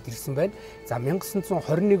бидний үед ирсэн байна. За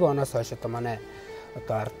 1921 оноос хойш одоо манай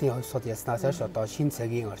одоо ардын хувьсгал яснаас хойш одоо шинэ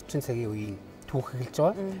цагийн орчин цагийн үеийн түүх эхэлж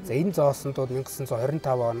байгаа. За энэ зооснд бол 1925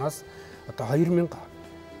 оноос одоо 2011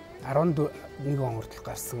 он хүртэл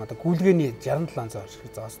гарсан одоо гүйлгээний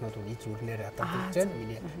 67 зооснууд иж үрнээр хадгалж байна.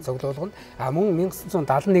 Миний цуглуулганд. Мөн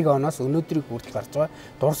 1971 оноос өнөөдрийг хүртэл гарч байгаа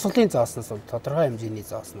дурсгалын зооснос бол тодорхой хэмжээний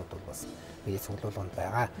зооснууд бол бас миний цуглуулганд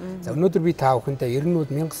байгаа. За өнөөдөр би та бүхэндээ ер нь бол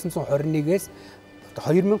 1921-ээс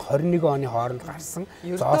 2021 оны хооронд гарсан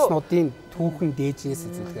зооснуудын түүхэн дээжнээс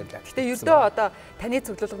үзүүлэхээр л. Гэтэ ердөө одоо таны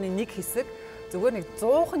цуглуулганы нэг хэсэг зүгээр нэг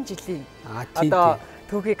 100 жилийн одоо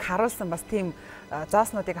түүхийг харуулсан бас тийм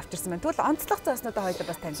зооснуудыг авчирсан байна. Тэгвэл онцлог зооснуудаа хоёул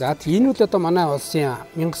бас танилцуулъя. За энэ бол одоо манай улсын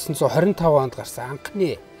 1925 онд гарсан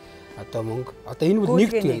анхны одоо мөнгө. Одоо энэ бол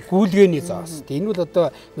нэг гүйлгээний зоос. Энэ бол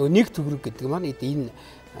одоо нөгөө нэг төгрөг гэдэг маань энэ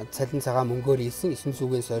цалин цагаан мөнгөөр хийсэн 9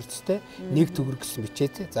 зүгийн сорьцтой нэг төгрөг гэсэн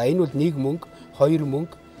бичээтэй. За энэ бол нэг мөнгө, хоёр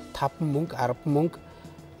мөнгө, 5 мөнгө, 10 мөнгө,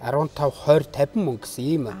 15, 20, 50 мөнгө гэсэн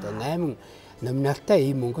ийм одоо 8 номиналтай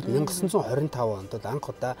ийм мөнгөд 1925 онд анх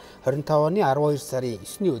удаа 25 оны 12 сарын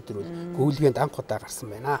 9-ний өдөр бол гүйлгээнд анх удаа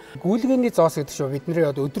гарсан байна. Гүйлгээний зоос гэдэг чинь бидний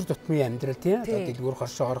одоо өдөр тутмын амьдрал тийм одоо дэлгүүр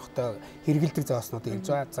хоршоо орохдоо хэрэгэлдэг зооснууд гэж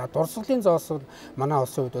байгаа. За дурсгалын зоос бол манай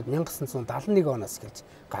улсын хувьд 1971 оноос эхэлж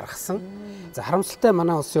гаргасан. За харамсалтай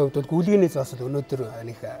манай улсын хувьд гүйлгээний зоос бол өнөөдөр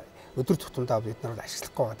нэг өдөр тутамдаа бид нар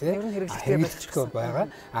ашиглахгүй тийм хэрэглэхгүй байгаа.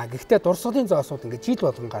 Гэхдээ дурсгалын зоосууд ингээд жил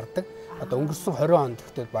болгон гардаг. Одоо өнгөрсөн 20 онд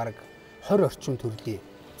гэхдээ баг 20 орчим төрлийн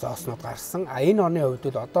зооснууд гарсан. Энэ оны хувьд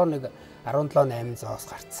бол одоо нэг 17-8 зоос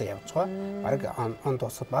гарцсан явж байгаа. Бараг он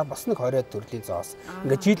тусад бас нэг 20 төрлийн зоос.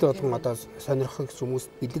 Ингээд жил болгон одоо сонирхох хүмүүс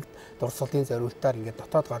бэлэг дурсгалын зориултаар ингээд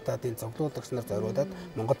дотоод гадаадын цуглуулагч нар зориулаад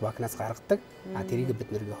Монгол банкнаас гаргадаг. Тэрийг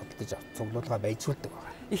бид нэргээ хөдөлж цуглуулга байжуулдаг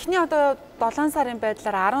байна. Эхний одоо 7 сарын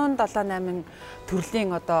байдлаар 17-8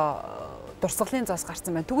 төрлийн одоо дурсгалын зоос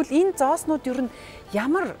гарсан байна. Тэгвэл энэ зооснууд ер нь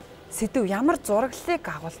ямар сэдв ямар зураглалыг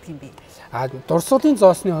агуулдаг юм бэ? Дурсгалын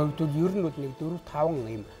зоосны хувьд бол ер нь бол нэг 4-5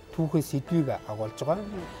 ийм түүхэн сэдвийг агуулж байгаа.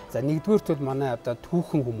 За нэгдүгээрт бол манай одоо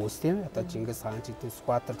түүхэн хүмүүс тийм одоо Чингис хаан ч гэдэг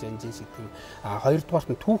Сүхбаатар Жанжин шиг тийм хоёрдугаарт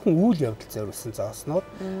нь түүхэн үйл явдал зориулсан зооснууд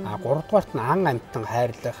гуравдугаарт нь ан амьтан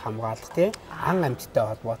хайрлах хамгаалах тийм ан амьттай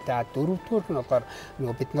холбоотой дөрөвдүгээрт нь болохоор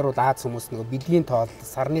нөгөө бид нар бол Аз хүмүүс нөгөө бэлгийн тоол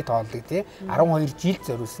сарны тооллог тийм 12 жил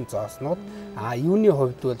зориулсан зооснууд юуны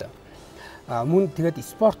хувьд бол мөн тэгээд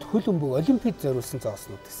спорт хөл бөмбөг олимпиад зориулсан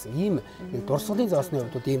зооснууд гэсэн ийм нэг дурсгалын зоосны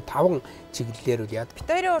хувьд ийм 5 чиглэлээр үл яад. Бид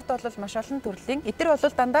хоёрын урд бол маш олон төрлийн эдгээр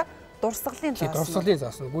бол дандаа дурсгалын зоос. Дурсгалын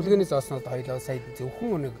зоос. Гүйлгээний зооснууд хоёлоо сая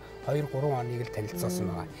зөвхөн нэг 2-3 хоног л танилцуулсан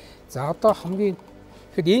байгаа. За одоо хамгийн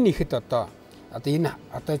тэгэхэд энэ ихэд одоо энэ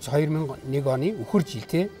одоо 2001 оны үхэр жил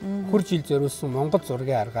тийм үхэр жил зориулсан Монгол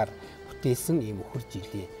зургийн аргаар бүтээсэн ийм үхэр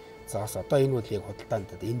жилийн зоос. Одоо энэ бол яг худалдаанд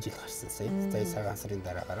энэ жил гарсан сая цагаан сарын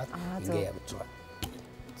дараа гараад ингэ явж байгаа.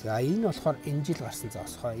 За энэ болохоор энэ жил гарсан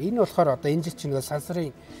зоосхоо. Энэ болохоор одоо энэ жил чинь нөгөө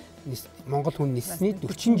сансрын Монгол хүн ниссний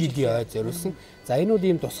 40 жилийн ой зориулсан. За энэ бол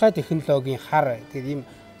ийм тусгай технологийн хар тэгээд ийм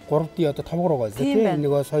 3D одоо товгор байгаа тийм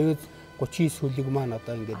нөгөө соёз 39 сүлэг маань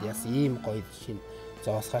одоо ингээд яасан ийм гоё шин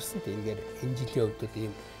зоос гарсан. Тэгээд энэ жилийн хувьд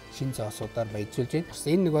ийм шин зоосуудаар баяжуулж байна.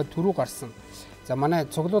 Энэ нөгөө түрүү гарсан. За манай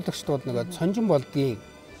цуглуулагчд бол нөгөө Цонжин болдгийн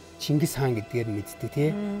Чингис хаан гэдгээр мэддэг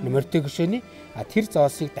тийм. Мордыг гүшөөний тэр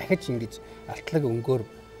зоосыг дахиж ингэж алтлаг өнгөөр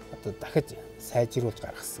одоо дахиж сайжруулж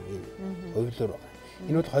гаргасан энэ хувилбар байна.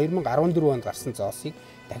 Энэ бол 2014 онд гарсан зоосыг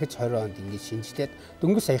дахиж 20 онд ингэж шинжилээд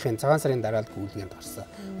дөнгөж саяхан цагаан сарын дараалд гүйлгээнд гарсан.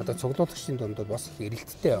 Одоо цуглуулагчдын дунд бол бас их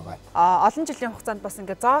эрэлттэй байгаа. Олон жилийн хугацаанд бас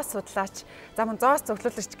ингээд зоос судлаач, за мөн зоос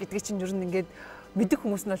цуглуулагч гэдгийг чинь ер нь ингээд мэддэг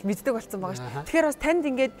хүмүүс нь бол мэддэг болсон байгаа шүү. Тэгэхээр бас танд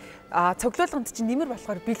ингээд цуглуулганд чинь нэмэр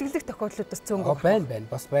болохоор бэлгэлэх тохиолдлууд бас цөөнгөө байна.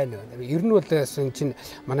 Бас байна. Ер нь бол чинь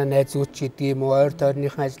манай найз зүүч гэдэг юм уу, ойр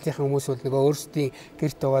тойрныхан ажлынхан хүмүүс бол нөгөө өөрсдийн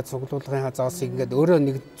гэрт байгаа цуглуулгын зоосыг ингээд өөрөө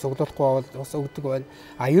нэг цуглуулахгүй бол бас өгдөг байна.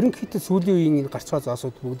 Ерөнхийдөө сүүлийн үеийн энэ гарч байгаа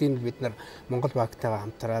зоосууд бүгдийг бид нар Монгол банктайгаа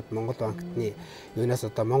хамтраад Монгол банкны юунаас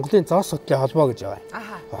одоо Монголын зоос судлалын холбоо гэж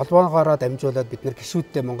байгаа. Холбоогоороо дамжуулаад бид нар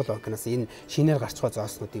гишүүдтэй Монгол банкнаас энэ шинээр гарч байгаа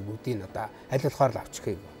зооснуудыг бүгдийг одоо аль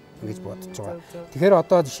авчихъя ингэж бодож байгаа. Тэгэхээр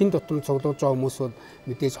одоо шин тутам цуглуулж байгаа хүмүүс бол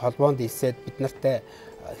мэдээж холбоонд илсээд бид нартай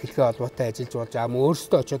хэлхээ холбоотой ажиллаж болж байгаа.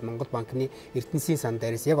 Өөрсдөө очиод Монгол банкны Эрдэнэсийн сан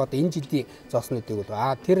дээрээс яг одоо энэ жилийн зооснуудыг бол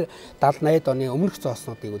тэр 70-80 оны өмнөх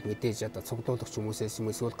зооснуудыг бол мэдээж одоо цуглуулагч хүмүүсээс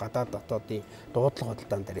юм эсвэл гадаад дотоодын дуудлага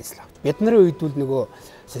худалдаан дээрээс л авч. Бидний үед бол нөгөө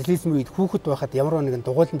социализмын үед хүүхэд байхад ямар нэгэн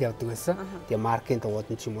дугуйланд явдаг байсан. Тэгээ маркийн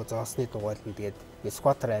дугуйланд ч юм уу зоосны дугуйланд тэгээд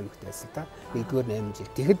Скватер аймагт байсан та. 1-р 8 жил.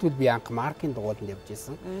 Тэгэхэд бол би анх маркийн дугуйланд явж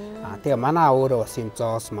исэн. Тэгээ манай өөрөө бас юм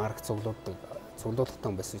зоос марк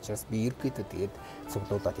цуглуулгатай байсан учраас би ерөөдөө тэгээд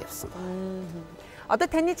цуглуулад явсан. Одоо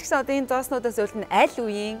таны ч гэсэн одоо энэ зооснуудаас өөр нь аль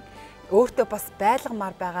үеийн өөртөө бас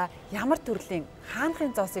байлгамаар байгаа ямар төрлийн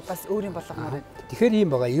хаанхын зоосыг бас өөрийн болгомоор байна. Тэгэхээр ийм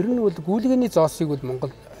байгаа. Ер нь бол гүйлгээний зоосыг бол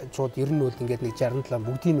монголчууд ер нь бол ингээд нэг 67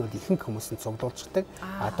 бүгдийг нь бол ихэнх хүмүүс нь цуглуулчихдаг.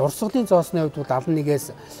 Дурсгалын зоосны хувьд бол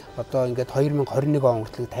 71-ээс одоо ингээд 2021 он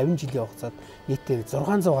хүртэл 50 жилийн хугацаанд нийтээр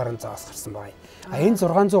 600 гаруй зоос гарсан байна. Энэ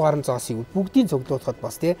 600 гаруй зоосыг бүгдийг цуглуулахад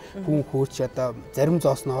бас тий хүн хөөч одоо зарим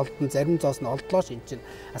зоос нь олдон, зарим зоос нь олдлоо шинжин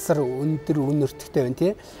асар өндөр үн өртөгтэй байна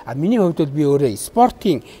тий. Миний хувьд бол би өөрөө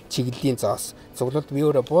спортын чиглэлийн зоос цуглуулд би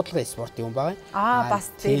өөрөө буудлагын спортын хүн байгаа.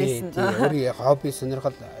 Бас дээрээс нь өөрөө хобби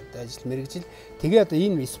сонирхол ажил мэргэжил. Тэгээ одоо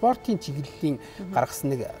энэ спортын чиглэлийн гаргасан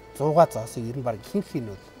нэг 100 зоосыг ер нь баг ихэнх нь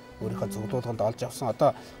бол өөрийнхөө цуглуулганд олж авсан.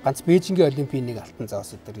 Одоо ганц Бээжингийн олимпийн нэг алтан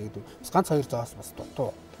зоос гэдэг юм. Бас ганц 2 зоос бас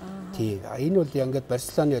дутуу. Тий. Энэ бол ингээд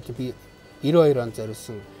Барселоны олимпийн 92 он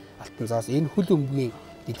зориулсан алтан зоос. Энэ хөл өмгийн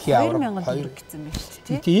дэлхийн аварга 2000 гэсэн байна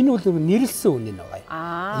шүү дээ. Энэ бол нэрлсэн үнэ нэг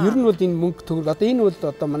байгаа. Ер нь бол энэ мөнгө төгрөг одоо энэ бол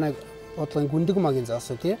одоо манай бодлогын гүндэг магийн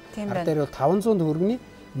зоос тий. Ар дээр бол 500 төгрөгийн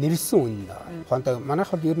нэрлсэн үнэ байгаа. Хондог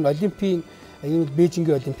манайх бол ер нь олимпийн энэ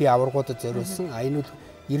Бээжингийн олимпийн аваргуудад зориулсан. Энэ бол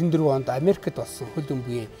 94 онд Америкт болсон хөл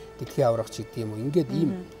өмгийн дэлхийн аваргач гэдэг юм уу. Ингээд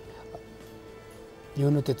ийм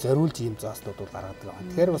юунуудад зориулж ийм зооснууд бол гаргадаг байна.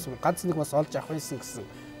 Тэгэхээр бас ганц нэг бас олж авах юмсан гэсэн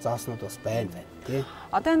зооснууд бас байна тий.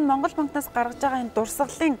 Одоо энэ Монгол банкнаас гаргаж байгаа энэ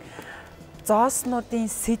дурсгалын зооснуудын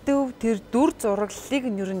сэдв тэр дүр зураглалыг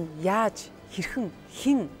нь ер нь яаж хэрхэн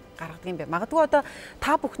хэн гаргадаг юм бэ? Магадгүй одоо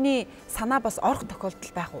та бүхний санаа бас орох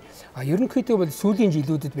тохиолдол байх уу? Ерөнхийдөө бол сүүлийн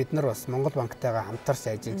жилүүдэд бид нар бас Монгол банктайгаа хамтарч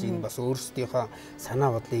ажиллаж энэ бас өөрсдийнхөө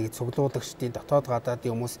санаа бодлыг цуглуулагчдын дотоод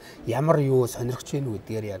гадаадын хүмүүс ямар юу сонирхож байна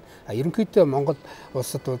гэдгээр яа. Ерөнхийдөө Монгол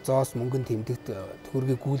улсад бол зоос мөнгөнд тэмдэгт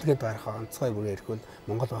төгрөгийг гүйлгээд гарах онцгой бүрээр ирэхүүл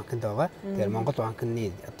Монгол банкнд байгаа. Тэгэхээр Монгол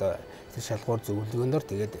банкны одоо тэр шалгуур зөвлөгөөнөөр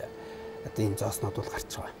тэгээд одоо энэ зооснууд бол гарч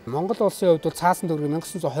байгаа. Монгол улсын хувьд бол цаасан төгрөгийг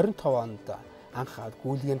 1925 онд анх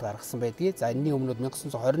гүйлгээнд гаргасан байдгийг. За энэний өмнөд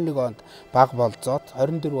 1921 онд баг болзоод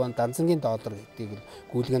 24 онд данзангийн доллар гэдгийг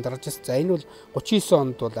гүйлгээнд гаргаж ирсэн. За энэ бол 39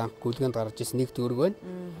 онд бол анх гүйлгээнд гаргаж ирсэн нэг төгрөг байна.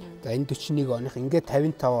 За энэ 41 оных ингээд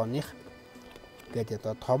 55 оных гэдэг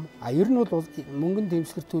одоо том. Ер нь бол мөнгөнд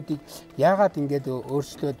тэмцгэртүүдийг яагаад ингээд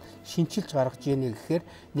өөрчлөөд шинчилж гаргаж ийнэ гэхээр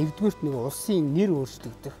нэгдүгürt нэг улсын нэр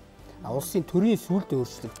өөрчлөгдөх, улсын төрийн сүлд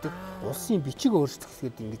өөрчлөгдөх, улсын бичиг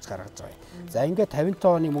өөрчлөгдөд ингэж гаргаж байгаа юм. За ингээд 55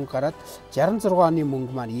 оны мөнгө гараад 66 оны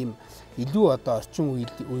мөнгө маань ийм илүү одоо орчин үед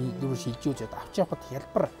рүү шилжүүлж авч явахад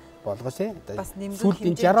хялбар болгож тий.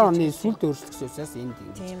 Сүлдийн 60 оны сүлд өөрчлөгдсөөс энд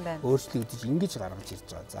өөрчлөгдөж ингэж гаргаж ирж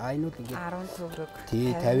байгаа. За энэ бол ингээд 10 төгрөг. Тий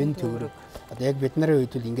 50 төгрөг. Одоо яг бидний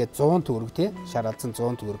үед бол ингээд 100 төгрөг тий. Шар алзан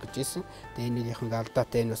 100 төгрөг гэж хэлсэн. Тэгээ энийхэн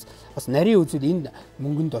алдаатай энэ бас нарийн үзэл энэ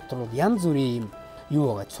мөнгөн дотор бол янз бүрийн юм юу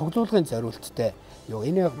байгаа цуглуулгын зориулттай юу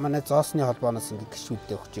энэ манай зоосны холбооноос ингээд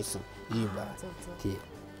гişүүдтэй өгч ирсэн ийм байна. Тий.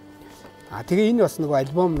 Тэгээ энэ бас нөгөө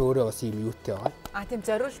альбом нөөрэ бас юм юутай байгаа. Тийм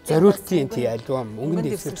зориулт. Зориултын тий альбом мөнгөнд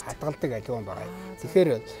дэвсгэж хадгалдаг альбом байгаа. Тэгэхээр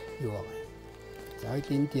юу байгаа. За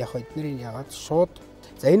хоёул энд яг эднэрийн ягаад шууд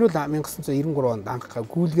за энэ бол 1993 онд анх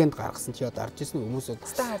гүйлгээнд гаргасан чи одоо харж ирсэн хүмүүсүүд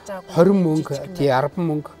 20 мөнгө тий 10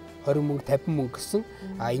 мөнгө 20 мөнгө 50 мөнгө гэсэн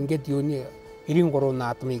ингээд юуны 93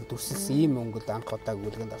 наадмыг дүрсэлсэн ийм мөнгөд анх удаа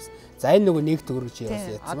гүйлгээнд авсан. За энэ нөгөө нэг төгрөг чи бас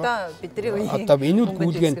яцсан. Одоо бидний үеийн одоо энэ бол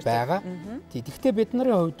гүйлгээнд байгаа. Тий гэхдээ бид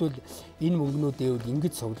нарын хувьд бол энэ мөнгнүүдээ бол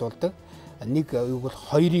ингэж цуглуулдаг. Нэг юу бол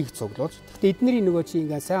хоёрыг цуглуулж. Гэхдээ эднэрийн нөгөө чи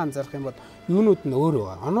ингээ сайн анзаарах юм бол юунууд нь өөр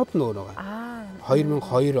байгаа. Онууд нь өөр байгаа.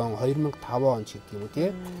 2002 он, 2005 он ч гэдэг юм уу тий.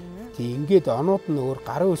 Тий ингээд онууд нь өөр,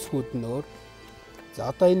 гарын өсгүүд нь өөр. За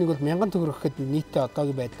одоо энэ нэг бол 1000 төгрөг гэхэд нийтдээ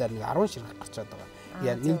одоогийн байдлаар нэг 10 ширхэг гарчаад байгаа.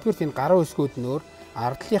 Яа нэгдүгээр энэ гарын өсгүүд нь өөр,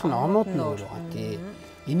 ардлынх нь онууд нь өөр байгаа тий.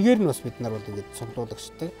 Энэгээр нь бас бид нар бол ингээд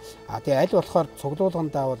цуглуулагчдаг. Тэгээ аль болохоор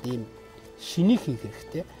цуглуулгандаа бол ийм шинийг хийх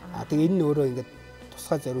хэрэгтэй. Тэгээ энэ нь өөрөө ингээд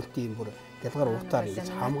тусгай зориултын юм бүр ялгаар уутаар ингэж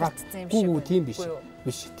хамгаалахгүй тийм биш.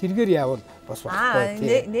 Тэргээр яавал бас болохгүй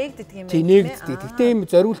тий. Нээгддэг юм байна. Тий нээгддэг. Гэхдээ ийм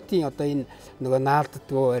зориултын одоо энэ нөгөө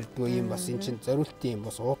наалддгөө барьдгөө ийм бас эн чинь зориултын юм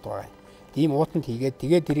бас уут байгаа. Тийм уутанд хийгээд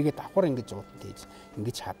тэгээд тэрийгээ давхар ингэж уутанд хийж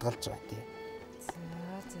ингэж хадгалж байгаа тий.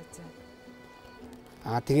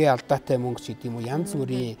 Тэгээ алдаатай мөнгө ч гэдэг юм уу янз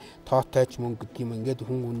бүрийн тоотойч мөнгө гэдэг юм ингээд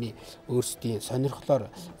хүн хүний өөрсдийн сонирхлоор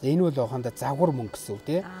энэ бол ухаанда загвар мөнгө гэсэн үг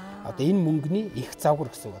тий. Одоо энэ мөнгөний их загвар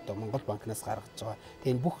гэсэн үг одоо Монгол банкнаас гаргаж байгаа.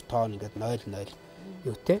 Тэгээ энэ бүх тоо нь ингээд 0.0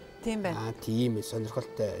 юутэй. Тийм байна. Тийм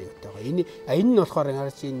сонирхолтой юутай байгаа. Энэ нь болохоор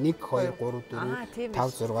хараач 1 2 3 4 5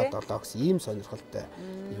 6 7 гэсэн ийм сонирхолтой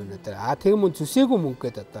юунуудаар. Тэгээ мөн зүсээгүй мөнгө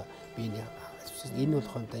гэдэг одоо би энэ бол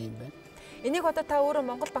ухаантай юм байна. Энийг одоо та өөрөө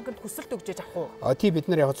Монгол банкнд хүсэлт өгч авах уу? Тий бид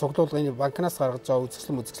нар яг цуглуулгын банкнаас гаргаж байгаа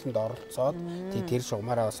үзэсгэлэнд оролцоод тий тэр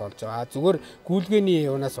шугамаараа бас олж байгаа. Зүгээр гүйлгээний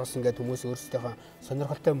юунаас бас ингээд хүмүүс өөрсдийнхөө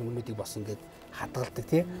сонирхолтой мөнгнүүдийг бас ингээд хадгалдаг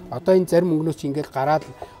тий. Одоо энэ зарим мөнгнүүд чи ингээд гараад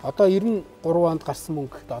одоо 93 онд гарсан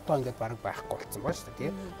мөнгө гэхдээ одоо ингээд бараг байхгүй болсон ба шүү дээ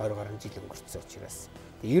тий. 20 гаруй жил өнгөрцсөн учраас.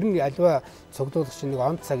 Ер нь альва цуглуулагч нэг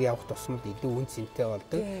он цаг явах тусмал илүү үн цэнтэй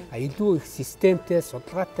болдог. Илүү их системтэй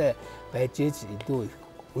судалгаатай байж ээж илүү их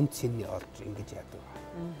үн цэний олж ингэж яадаг.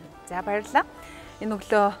 За баярлалаа. Энэ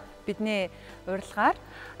өглөө бидний урилгаар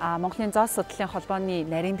Монголын зоос судлалын холбооны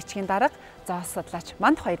нарийн бичгийн дарга зоос судлаач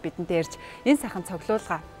МҮОНТ хоёр бидэндээ ирж энэ сайхан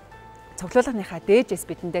цуглуулганыхаа дээжээс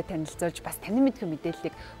бидэндээ танилцуулж бас танин мэдгүй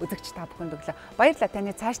мэдээллийг үзэгч та бүхэнд өглөө. Баярлалаа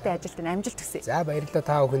таны цаашдын ажилд амжилт хүсье. За баярлалаа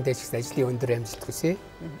та бүхэндээ ч ажлын өндөр амжилт хүсье.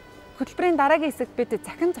 Хөтөлбөрийн дараагийн хэсэгт бид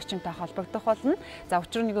захин зочинтой холбогдох болно. За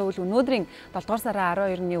учир нь гэвэл өнөөдрийн 7 дугаар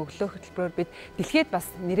сарын 12-ны өглөө хөтөлбөрөөр бид дэлхийд бас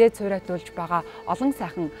нэрээ цуурайтуулж байгаа олон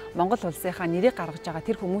сайхан Монгол улсынхаа нэрийг гаргаж байгаа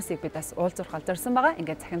тэр хүмүүсийг бид бас уулзуурхал зорьсон байгаа.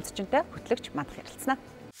 Ингээд захин зочинтой хөтлөгч мандах ярилцсанаа.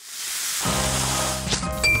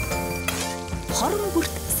 Хорон бүрт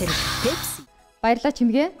сэрэг Пепси. Баярлалаа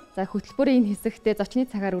чимгээ. За хөтөлбөрийн энэ хэсэгтээ зочны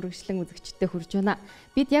цагаар үргэлжлэн үзэгчтэй хүрж байна.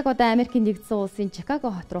 Бид яг одоо Америкийн нэгдсэн улсын Чикаго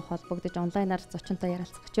хот руу холбогдож онлайнаар зочинтой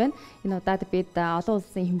ярилцах гэж байна. Энэ удаад бид олон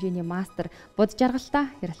улсын хэмжээний мастер буд жаргалтай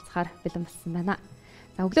ярилцахаар бэлэн болсон байна.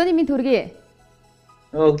 За өглөөний минь төргий.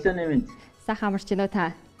 Өглөөний минь. Сайхан амарч байна уу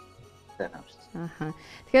та? Сайхан амарч.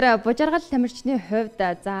 Тэгэхээр буд жаргал тамирчны хувьд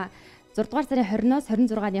за 6 дугаар сарын 20-оос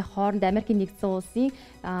 26-ны хооронд Америкийн нэгдсэн улсын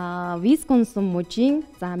Висконсин мужийн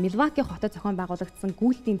за Милваки хотод зохион байгуулагдсан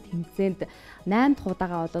гүйлтийн тэмцээнд 8 дахь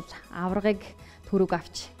удаага бол аврагыг төрөг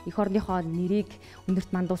авч эх орныхоо нэрийг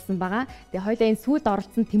өндөрт мандуулсан байгаа. Тэгээ хоёулаа энэ сүүлд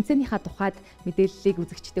оролцсон тэмцээнийхаа тухайд мэдээллийг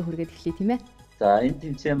үзэгчдэд хүргээд эхлэе тийм ээ. За энэ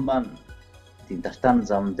тэмцээн маань тийм дартаан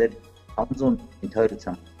зам дээр 500 тойрог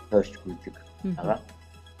зам тойрч гүйдэг байгаа.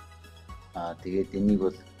 Тэгээд энийг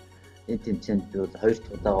бол энэ тэмцээнд бол 2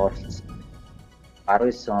 дахь удаа оролцсон.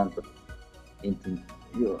 19 онд энэ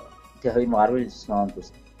тэгээ 2019 онд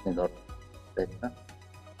тэнд оролцсон.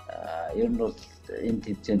 Ер нь бол энэ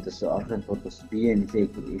тэмцээнд бас орохын тулд бас бие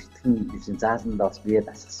нэлээд эртхэн гэсэн зааландаа бас бие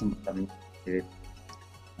дасгасан байна. Тэгээд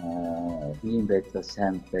ийм байдлаар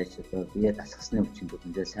сайн байж одоо бие дасгасны хүчинд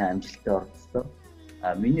үндэ сайн амжилттай оролцлоо.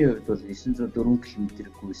 Миний хувьд бол 904 км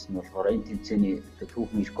гүйсэн болохоор энэ тэмцээний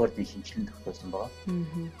түүхэн рекордын шинжилэн тогтоосон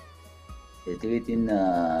байна. Тэгээд энэ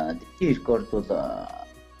дэлхийн рекорд бол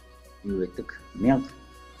юу байдаг?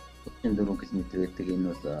 1034 км байдаг. Энэ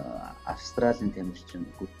бол Австралийн тамирчин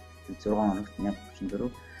 6 хоногт 1034.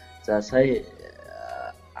 За сая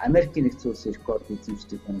Америкийн нэгдсэн улсын рекорд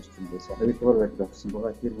эзэмшдэг тамирчин бол 2 дугаар байдлаар авсан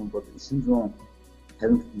байгаа. Тэр хүн бол 950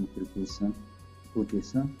 км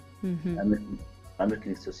гүйсэн. Америкийн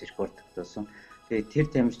нэгдсэн улсын рекорд тогтоосон. Тэгээд тэр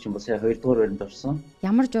тамирчин бол сая 2 дугаар байранд орсон.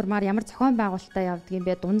 Ямар журмаар ямар зохион байгуулалтаа явдаг юм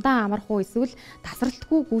бэ? Дундаа амарх уу эсвэл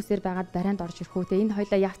тасралтгүй гүйсээр байгаад барианд орж ирэх үү? Энэ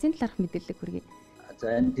хоёлаа явцын талаарх мэдээлэл хүргэе. За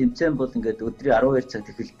энэ тэмцээн бол ингээд өдрийн 12 цагт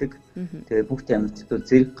эхэлдэг. Тэгээ бүх тамирчид бол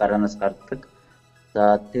зэрэг гараанаас гардаг.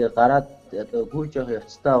 За тэгээ гараад одоо гүйж явах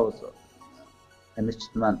явцдаа бол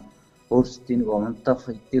тамирчид маань өөрсдийн нэг унтах,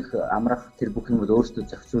 идэх, амрах тэр бүх юмуд өөрсдөө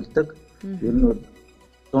зохицуулдаг. Ер нь бол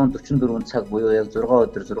 144 цаг буюу яг 6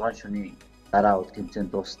 өдөр 6 шөнийн дараа бол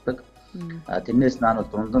тэмцээн дуусдаг. Тэрнээс наан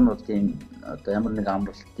бол дунд нь бол тийм одоо ямар нэг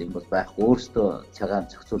амралт юм бол байхгүй. Өөрсдөө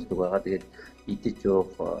цагаан зохицуулдаг байгаа. Тэгээд идэж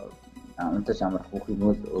явах, унтаж амрах бүх юм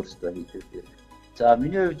бол өөрсдөө хийдэг. За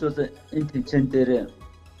миний хувьд бол энэ тэмцээн дээр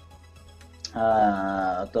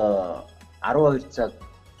одоо 12 цаг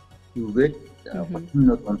юугээд 30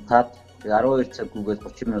 минут унтаад 12 цаг гүгээд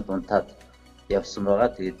 30 минут унтаад явсан байгаа.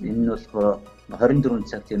 Тэгээд энэ нь болохоор 24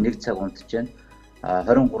 цаг тийм 1 цаг унтаж байна.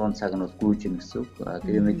 23 цаг нь бол гүйж юм гэсэн үг.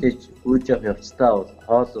 Тэгээд мэдээж гүйж явах явцдаа бол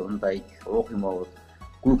хоол ундаа идэх уух юм бол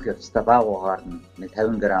гүйх явцдаа бага угаар нь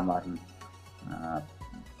 50 грамаар нь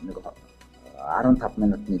нэг 15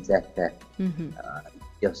 минутны зайтай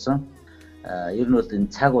явсан. Ер нь бол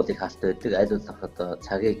энэ цаг бол их алт байдаг. Аль болох одоо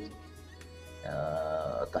цагийг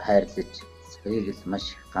одоо хайрлаж цагийг л маш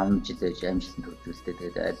гамжилж амжилтанд хүргүүлдэг.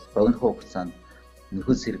 Тэгээд аль богино хугацаанд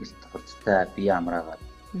нөхөн сэргэлт хурцтай бие амраагаад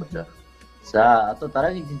болж байгаа. За одоо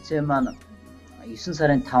дараагийн тэмцээн маань 9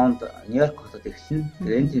 сарын 5-нд Нью-Йорк хотод эхэлнэ.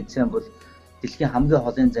 Тэгээд энэ тэмцээн бол дэлхийн хамгийн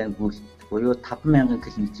холын зайн гүйлт буюу 5000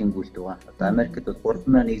 км-ийн гүйлт байгаа. Одоо Америкт бол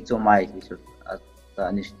 3100 майл гэж одоо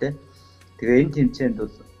нэртэй. Тэгээ энэ тэмцээнд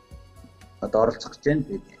бол одоо оролцох гэж байна.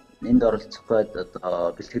 Тэгээд энд оролцох гээд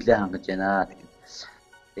одоо бэлтгэлээ хангаж байна.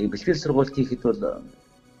 Тэгээд бэлтгэл сургалт хийхэд бол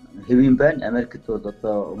хэвэн байна. Америкт бол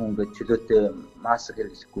одоо хүн ингээд чөлөөтэй маск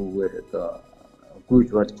хэрэглэхгүйгээр одоо гүйж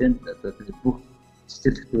болж байна. Одоо бүх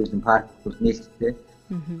цэцэрлэгтэй парк бол нээлттэй.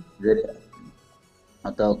 Тэгэхээр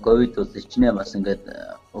одоо ковид бол ичнээ бас ингээд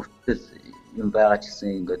өвтөл юм байгаа ч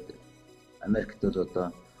гэсэн ингээд Америкт бол одоо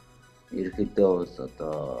ерөнхийдөө бол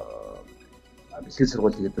одоо бэлтгэл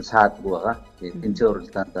сургалт хийгээд саадгүй байгаа. Тэгээд тэмцээн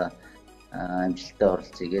уралдаанд амжилттай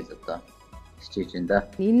оролцъё гэж одоо хичээж байна да.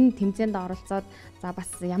 Энэ тэмцээнд оролцоод за бас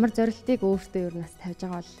ямар зорилтыг өөртөө ер нь бас тавьж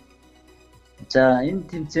байгаа бол? За энэ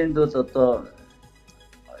тэмцээнд бол одоо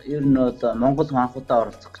ер нь бол Монгол хүн анхудаа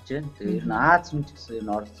оролцох гэж байна. Тэгээ ер нь Аз хүн ч гэсэн ер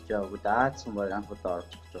нь оролцож байгаагүй. Аз хүн баг анхудаа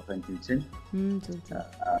оролцох гэж байгаа энэ тэмцээнд.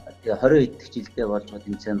 Тэгээ 20 идэх жилдээ болж байгаа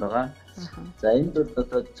тэмцээн байгаа. За энд бол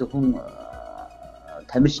одоо зөвхөн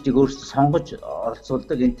тамирчдыг өөрсдөө сонгож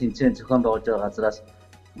оролцуулдаг энэ тэмцээн зохион байгуулж байгаа газраас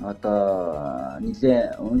одоо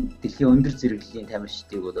нэлээ дэлхийн өндөр зэрэглэлийн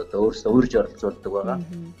тамирчдыг бол одоо өөрсдөө урьж оролцуулдаг байгаа.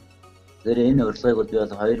 Тэгэхээр энэ урилгыг бол би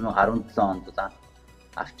бол 2017 онд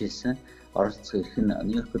авч ирсэн. Оролцох ирэх нь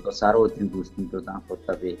Нью-Йоркд бас 10 өдрийн гүйлтэнд бол анх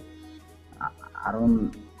удаа би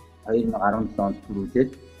 2017 онд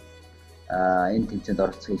төрүүлээд энэ тэмцээнд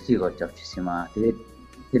оролцох эрхийг олж авч ирсэн юм аа. Тэгээд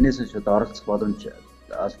тэрнээс шууд оролцох боломж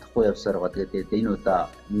олдохгүй явсаар байгаа. Тэгээд энэ удаа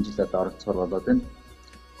энэ жил одоо оролцохоор болоод байна.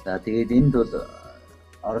 За тэгээд энд бол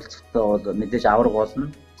оролцохдоо бол мэдээж авраг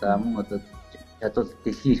болно. За мөн одоо ядвал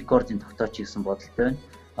дэлхийн рекордын тогтооч гэсэн бодолтой байна.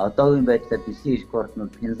 Одоогийн байдлаар дэлхийн рекорд нь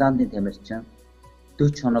Финландын тамирчин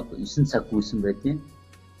 40 хоног 9 цаг гүйсэн байдیں۔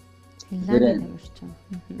 Финландын тамирчин.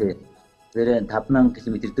 Тэр 5000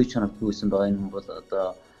 км 40 хоног гүйсэн байгаа юм бол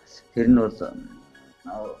одоо тэр нь бол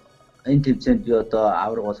энэ тэмцээнд би одоо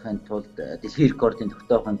авраг болохын тулд дэлхийн рекордын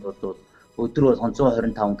тогтоохын тулд өдөр болгон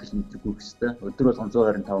 125 км гүйх ёстой. Өдөр болгон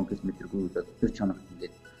 125 км гүйгээд 40 хоногт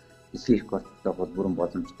ингээд дэлхийн рекорд тогтоох бол бүрэн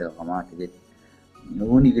боломжтой байгаамаа. Тэгээд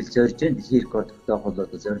нөгөөнийг л зорж जैन дэлхийн рекорд тогтоох бол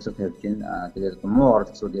одоо зорилго тавьж байна. Тэгээд муу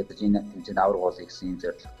оролцоод ядаж энэ тэмцээнд авраг болгоё гэсэн юм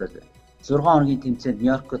зорилготой байна. 6 хоногийн тэмцээнд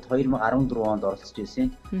Нью-Йоркт 2014 онд оролцож байсан.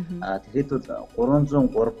 Тэгэхэд бол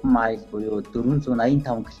 303 майл буюу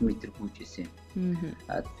 485 км гүйж байсан.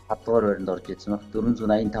 7 дугаар байранд орж ирсэн баг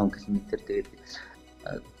 485 км. Тэгээд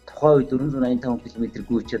тухайн үед 485 км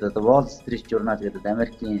гүйчээд одоо Wall Street Journal гэдэг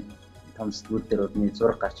Америкийн том сэтгүүл дээр одны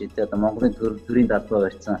зураг гарч идэв. Одоо Монголын төрийн далбай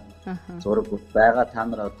барьсан зураг байгаа. Та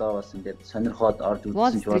нар одоо бас ингээд сонирхоод орж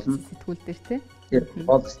үзсэн ч болно. Сэтгүүл дээр тий. Тэгээд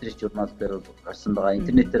Wall Street Journal дээр гарсан байгаа.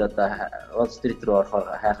 Интернетээр одоо Wall Street рүү орохоор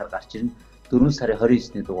хайхаар гарч ирнэ. 4 сарын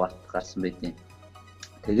 29-ний дугаарт гарсан байдیں۔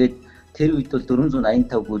 Тэгээд тэр үед бол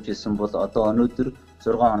 485 гүйжсэн бол одоо өнөөдөр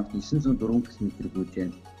 6 хоногт 904 км гүйж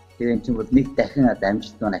байна. Тэгээ энэ чинь бол нэг дахин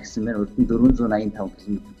амжилт маань агсан байна. Өрдөн 485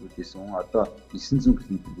 км гүйжсэн. Одоо 900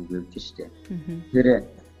 км гүйж штэ. Тэгэхээр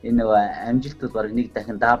энэ нөгөө амжилт бол баг нэг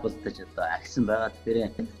дахин даблдаж одоо агсан байгаа.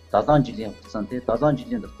 Тэгэхээр 7 жилийн хугацаанд тий 7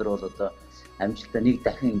 жилийн дотор бол одоо амжилтаа нэг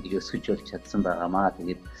дахин ингэж өсгөж болж чадсан байгаамаа.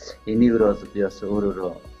 Тэгээд энийгээр бол би бас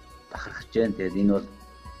өөрөөрөө бахархаж байна. Тэгээд энэ бол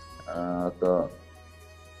одоо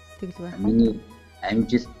миний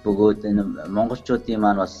амжилт бөгөөд энэ монголчуудын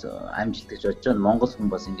маань бас амжилт гэж бодож байна. Монгол хүн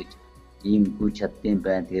бас ингэж ийм гүйж чаддсан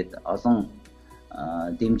байна. Тэгээд олон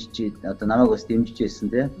дэмжиж одоо намайг бас дэмжиж байсан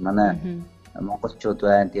те манай монголчууд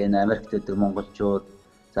байна. Тэгээ Америкт байдаг монголчууд,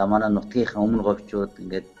 за манай нутгийнхаа өмнө говьчууд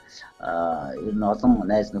ингээд ер нь олон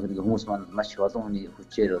найз нөхөд хүмүүс маань маш их олон хүний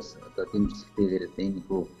хүчээр бас одоо дэмжлэгтэйгээр энэ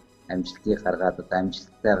хүү амжилтыг гаргаад одоо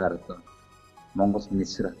амжилттайгаар одоо Монгол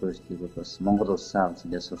нийслэл ахуйчдыг бол бас Монгол улсаа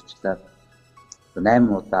ингээд сурчлаад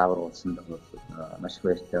 8 удаа аврагуулсан бол маш их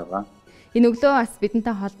баяртай байгаа. Энэ өглөө бас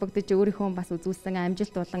бидэнтэй холбогдож өөрийнхөө бас үзүүлсэн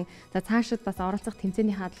амжилт болон за цаашид бас оролцох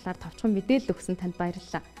тэмцээний хааллаар товчхон мэдээлэл өгсөн танд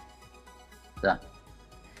баярлалаа. За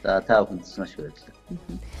та бүхэнд маш баярлалаа.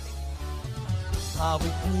 Та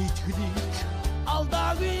бүхний чөлөөт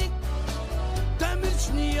алдаагүй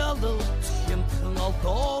тамирчны ялалт хямдхан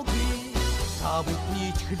алдаагүй та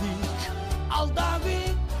бүхний чөлөөт алдаагүй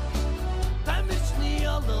тамирчны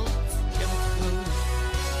ялалт хямдхан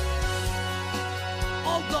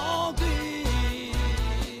алдаагүй.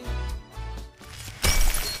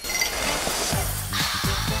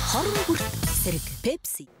 Хорон бүрт сэрэг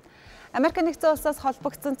Пепси. Америк нэгдсэн улсаас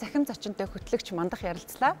холбогдсон цахим зочинтой хөтлөгч мандах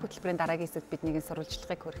ярилцлаа. Хөтөлбөрийн дараагийн хэсэгт биднийг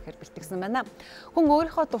сурвалжлагыг хөрөхээр бэлтгэсэн байна. Хүн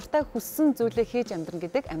өөрийнхөө дуртай хүссэн зүйлээ хийж амьдран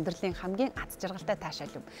гэдэг амьдралын хамгийн аз жаргалтай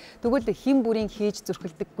таашаал юм. Тэгвэл хэн бүрийн хийж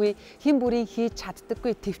зүрхэлдэггүй, хэн бүрийн хийж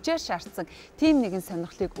чаддаггүй төвчээр шаардсан тийм нэгэн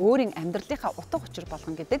сонирхлыг өөрийн амьдралынхаа утга учир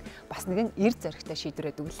болгон гэдэг бас нэгэн эр зоригтой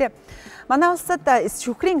шийдвэрээ дүглээ. Манай улсад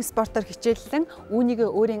шүхрийн спортоор хичээллэн үүнийгээ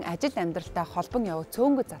өөрийн ажил амьдралтай холбон явуу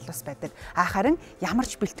цөөнгөө залуус байдаг. Харин ямар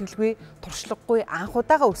ч бэлтгэлгүй туршлагагүй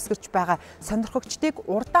анхудаага өсгөрч байгаа сонирхогчдыг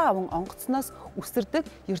урдаа аван онгоцноос үсэрдэг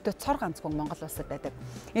ердөө цор ганцгүй Монгол улсад байдаг.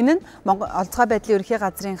 Энэ нь олцгой байдлын ерөнхий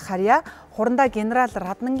газрын харьяа хурандаа генерал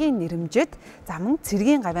Раднангийн нэрэмжит заман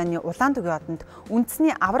цэргийн гавьяаны улаан түгийн одонд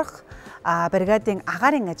үндэсний аврах бригадын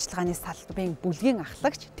агаарын ажиллагааны салбарын бүлгийн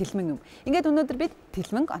ахлагч Тэлмэн юм. Ингээд өнөөдөр бид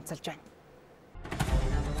Тэлмэнг онцолж байна.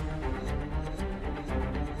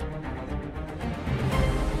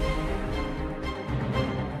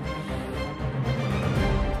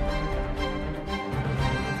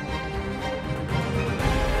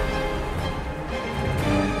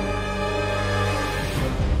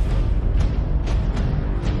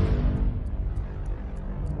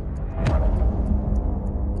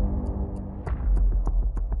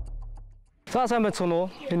 За сайн байцгаана уу?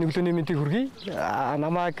 Энэ өглөөний мэндийг хүргэе.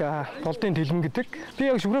 Намайг Болдын Тэлмэн гэдэг.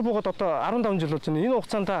 Би яг шүгрээ буугаад одоо 15 жил болж байна. Энэ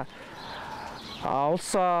хугацаанд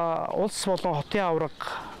улс болон хотын авраг,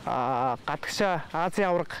 гадагшаа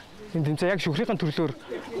Азийн авраг энэ тэмцээн яг шүгрийн төрлөөр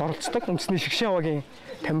оролцдог. Үндэсний шигшин аваагийн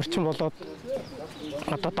тамирчин болоод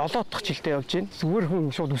одоо 7 дахь жилдээ явж байна. Зүгээр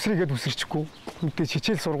хүн шууд үсрийгээд үсэрчихгүй. Мэдээж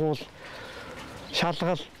хичээл сургуул,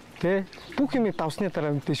 шалгал тэ бүх юм давсны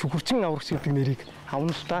дараа мэдээж шүгүрчин аврагч гэдэг нэрийг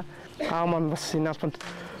авна л та. Аав маань бас энэ албанд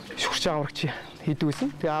шүгүрчин аврагч хийдэг байсан.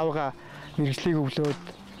 Тэгээ аавгаа мэрэгжлийг өглөөд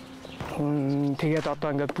тэгээд одоо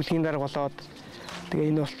ингээд бүлгийн дарга болоод тэгээ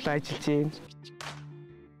энэ болтол ажиллаж байна.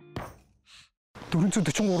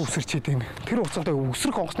 443 үсэрч хийдэг. Тэр хугацаанд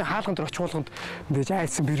өсрөх онгоцны хаалган дээр очих болгонд мэдээж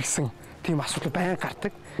айсан бэргсэн тийм асуудал байн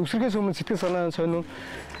гардаг. Өсрөхөөс өмнө сэтгэл санаа сонин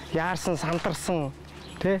яарсан, сандарсан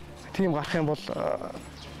тийм гарах юм бол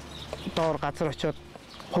доор газар очиод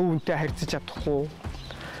хувь үнэтэй харьцаж чадахгүй.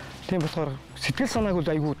 Тийм болохоор сэтгэл санааг бол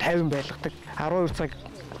айгүй тайван байлгадаг. 12 цаг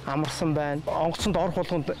амарсан байна. Онгоцонд орох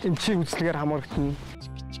болгонд эмчийн үзлэгээр хамаарагдана.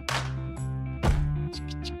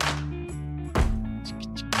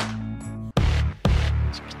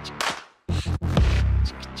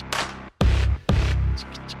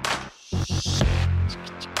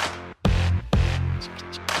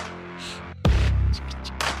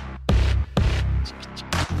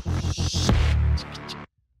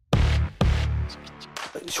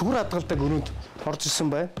 Шүгүр хадгалдаг өрөөнд орж ирсэн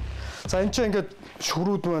байна. За энэ чинь ингээд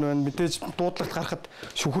шүгрүүд байна. Мэдээж дуудлагт гарахад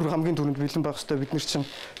шүгүр хамгийн түрүүнд бэлэн байх хэрэгтэй. Бид нар чинь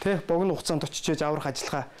богино хугацаанд очиж аврах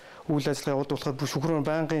ажиллагаа, үйл ажиллагаа явуулахад бүх шүгүр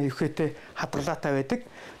байнгын эвхээтэй хадгалаатай байдаг.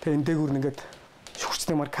 Тэгээ энэ дээгүүр нь ингээд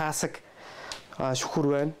шүгүрчний мар касаг шүгүр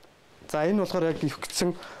байна. За энэ болохоор яг эвхэгдсэн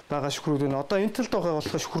байгаа шүгрүүд байна. Одоо энэ талд байгаа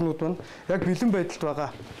болох шүгүрнүүд байна. Яг бэлэн байдалд байгаа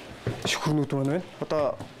шүгүрнүүд байна.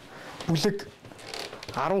 Одоо бүлэг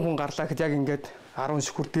 10 хүн гарлаа гэхэд яг ингээд 10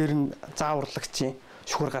 шүгүр дээр нь зааварлагчийн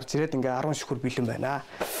шүгүр гарч ирээд ингээ 10 шүгүр бэлэн байна.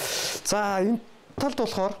 За энэ талд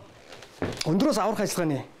болохоор өндрөөс аврах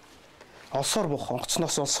ажиллагааны олсоор буух,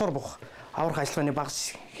 онгоцноос олсоор буух аврах ажиллагааны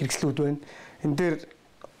багц хэрэгслүүд байна. Энэ дээр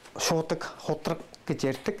шуудаг, худраг гэж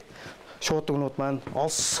ярьдаг. Шуудагнууд маань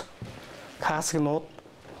олс, касгнууд,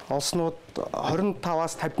 олснууд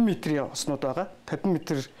 25-аас 50 метрийн олснууд байгаа. 50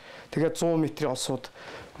 метр тэгээд 100 метрийн олсууд.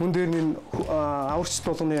 Мөн дээр нь аварчт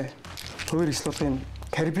болгоны хувир экологийн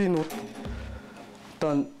карбинууд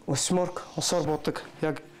одоо осморк, осоор буудаг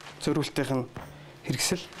яг зориултын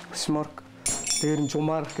хэрэгсэл, осморк, дээр нь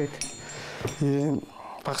жумаар гэдэг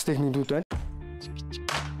багц техникүүд байна.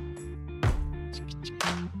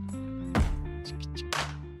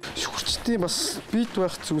 Шүхэрчдийн бас бийд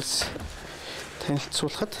байх зүйлс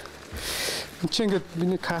танилцуулахад энэ чинь ингээд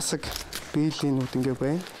миний касаг бээлийнүүд ингээ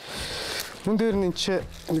байна. Мөн дээр нь энэ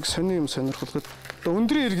нэг сони юм сонирхолтой.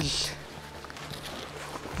 Өндрийн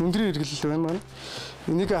эргэл байна маань.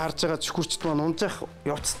 Энийг харж байгаа шүхэрчд маань унжаах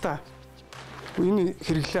явцдаа энэ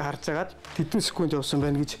хэрэглээ харж агаад тэдэн секунд явсан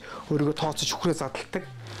байна гэж өөрийгөө тооцож шүхрээ задалдаг.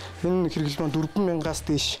 Энэ хэрэглэл маань 4000-аас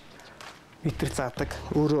дээш метр заадаг.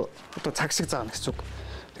 Өөрөө одоо цаг шиг заана гэсэн үг.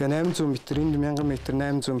 Тэгээ 800 м, энд 1000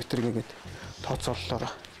 м, 800 м гэгээд тооцооллоор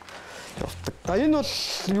явдаг. Энэ бол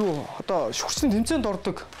юу одоо шүхэрчдийн тэмцээнд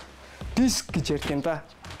ордог диск гэж ярьдаг юм да.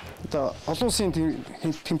 Одоо олон улсын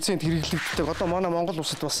тэмцээнд хэрэглэгддэг. Одоо манай Монгол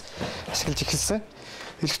улсад бас ашиглаж эхэлсэн.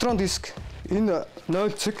 Электрон диск энэ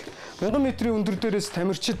 0 цаг 1000 м өндөр дээрээс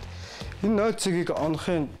тамирчид энэ 0 цагийг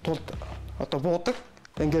онохын тулд одоо буудаг.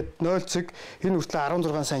 Ингээд 0 цаг энэ хүртэл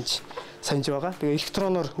 16 санж байгаа. Тэгээ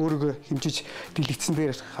электроноор өөрийгөө хэмжиж дэлгэцэн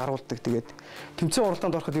дээр харуулдаг. Тэгээд тэмцээн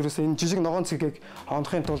уралдаанд ороход ерөөсөө энэ жижиг ногоон цагийг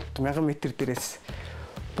онохын тулд 1000 м дээрээс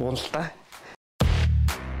буuna л та.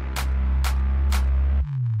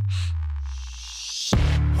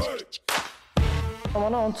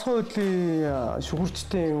 Манай онцгой хөдлийн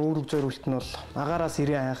шүхэрчдийн үүрэг зориулт нь бол агаараас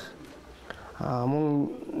ирэн хайх, мөн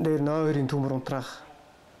дээр ноёрын төмөр унтраах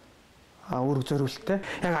үүрэг зориулттай.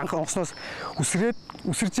 Яг анх онгосноос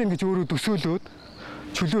үсэрж гин гэж өөрөө төсөөлөөд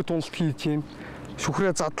чөлөө дуналт хийж гин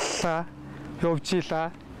шүхрээ задлаа, явж ийлаа,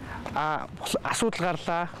 асуудал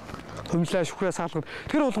гарлаа, хумлаа шүхрээ саалгад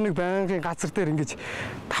тэр болгоныг байнгын газар дээр ингэж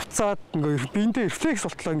тавцаад ингээ биендээ рефлекс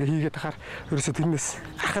болтлоо ингээ хийгээд тахаар ерөөсө тэрнээс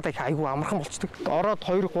гарахад айгүй амархан болцдог. Ороод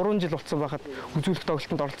 2-3 жил болцсон байхад үзүүлэх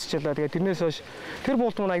тоглолтод оролцчихлаа. Тэгээ тэрнээс хойш тэр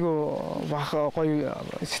буулт маань айгүй бах гоё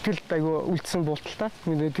сэтгэлд айгүй үлдсэн буулт л та.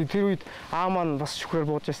 Тэр үед маань бас шүхрээр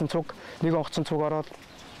бууж байсан цуг нэг онгоцон цуг ороод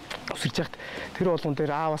өсөрж яхад тэр болгон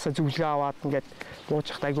дээр ааваасаа зөвлөгөө аваад ингээд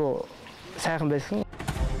бууж яхад айгүй сайхан байсан.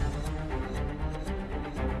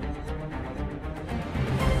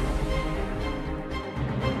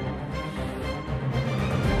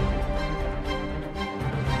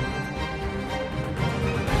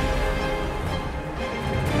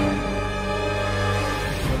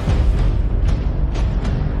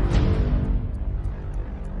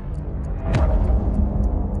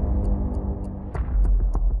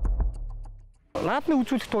 Наадмын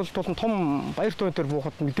үзүүлэлт бол том баяр тоо дээр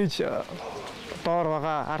буухад мэдээж доор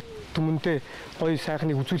байгаа арт түмэндээ гоё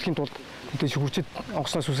сайхныг үзүүлэхийн тулд мэдээж шүхэрчд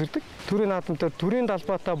онгосноос үсэрдэг. Төрийн наадам дээр төрийн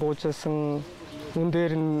далбаатаа буужсэн мөн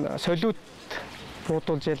дээр нь солиуд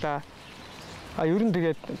буудуулж ялаа. Ер нь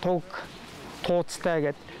тэгээд туг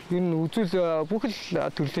тууцтай гэдэг ер нь үзүүл бүх л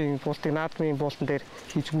төрлийн буултыг наадмын буултан дээр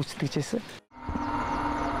хийж гүйцэтгэж байсан.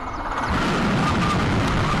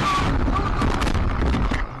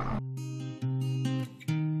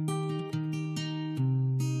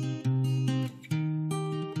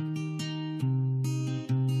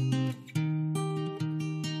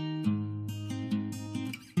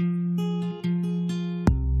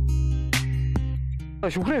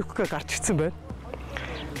 Шүхрээ өгөх гарч ирсэн байна.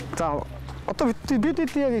 За одоо бид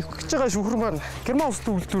яг өгөх гэж байгаа шүхэр маань Герман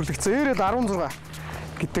улсад үйлдвэрлэгдсэн 16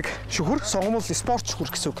 гэдэг шүхэр сонгомол спорт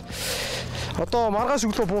шүхэр гэсэн үг. Одоо маргааш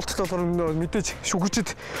өглөө буулталт болохоор мэдээж шүхэрчд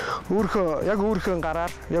өөрийнхөө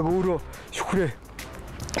гараар яг өөрөө шүхрээ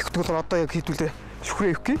өгдөг болохоор одоо яг хийдүүлээ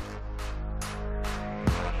шүхрээ өгөх гээ.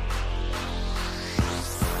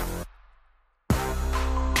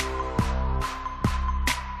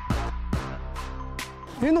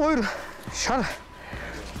 Энэ хоёр шар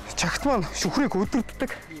чагт маань шүхрийг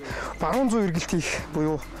өдөрддөг. Баруун зүүн эргэлт хийх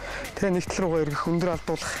буюу тэ нэгтэл рүүгээ эргэх, өндөр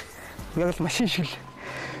алдуулах яг л машин шиг л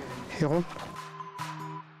явна.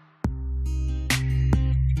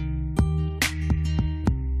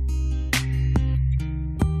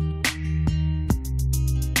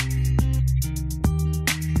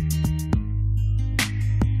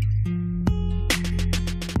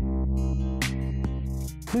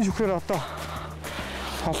 Энэ шүхрээр одоо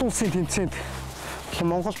олон улсын тэмцээнд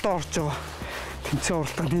Монголд орж байгаа тэмцээн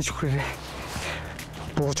уралдаанд энэ шүхрээрээ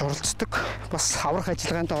бууж оролцдог. Бас аврах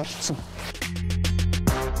ажиллагаанд оролцсон.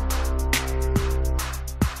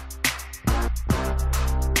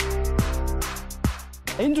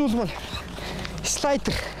 Энэ зүйл маань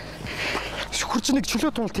слайдер шүхэрч нэг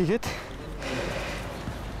чөлөө туналт хийгээд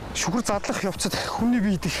шүхэр задлах явцад хүний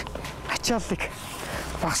биед их ачааллыг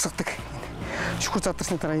багасгадаг. Шүхэр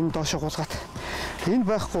задарсны дараа энэ доошоо гулгаад энэ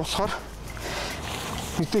байхгүй болохоор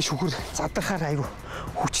мэдээ шүхэр задрахаар айгүй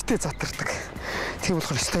хүчтэй задардаг. Тийм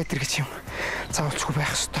болохоор слайдер гэж юм заавалчгүй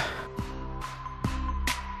байх ёстой.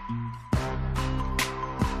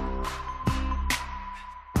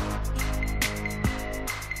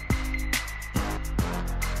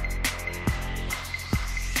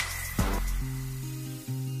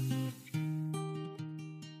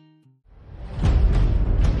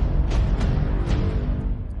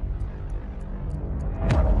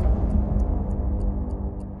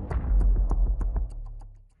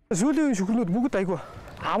 Сүүлийн үеийн шүхрнүүд бүгд айгүй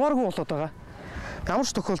авааргүй болоод байгаа. Ямар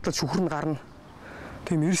ч тохиолдолд шүхэр нь гарна.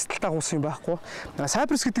 Тийм эрсдэл дагуулсан юм байхгүй.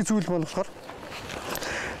 Сайберс гэдэг зүйл маань болохоор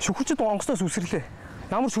шүхэрчд онгоцноос үсрлээ.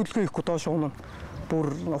 Ямар ч хөдөлгөөн хийхгүй доош унана.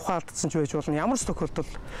 Бүр ухаалдсан ч байж болно. Ямар ч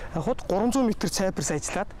тохиолдолд яг хот 300 м сайберс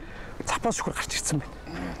ажиллаад цапаас шүхэр гарч ирсэн байна.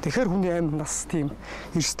 Тэгэхээр хүний амь нас тийм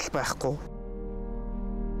эрсдэл байхгүй.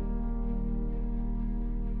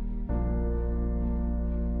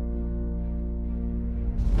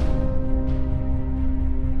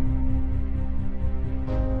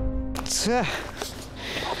 За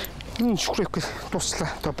энэ шүхрийг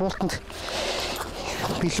дуслаа. Одоо буултанд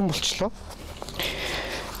бэлэн болчлоо.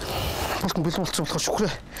 Буултанд бэлэн болцсон болохоор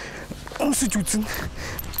шүхрээ өмсөж үзнэ.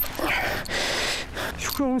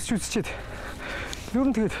 Шүхрээ өмсөж үзчихэд ер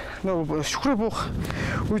нь тэгээд шүхрээ буух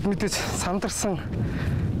үед мэдээж сандарсан,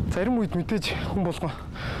 зарим үед мэдээж хүн болгон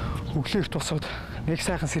өглөөх тусаад нэг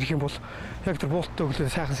сайхан сэрэх юм бол яг тэр буулттай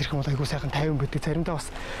өглөө сайхан сэрэх юм бол айгүй сайхан тайван байдаг. Заримдаа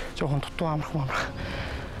бас жоохон дутуу амрах.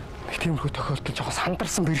 Тиймэрхүү тохиолдолд жоохон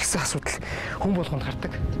сандарсан бэрхсэн асуудал хүн болгонд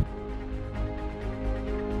гардаг.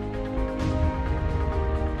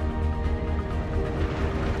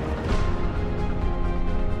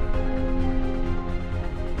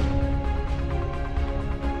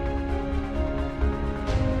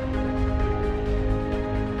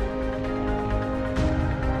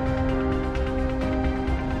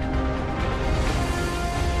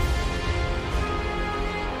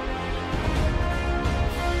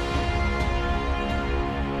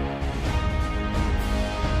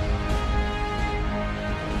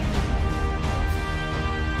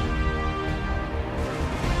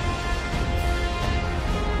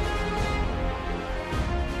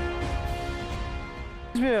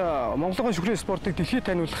 Би Монголын шүхрийн спортыг дэлхийд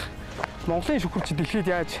таниулах, Монголын шүхэрч дэлхийд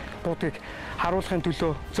яаж буудгийг харуулахын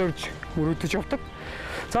төлөө зорж мөрөөдөж явдаг.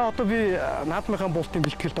 За одоо би наадмынхаа буултын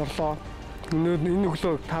бэлтгэлд орлоо. Энэ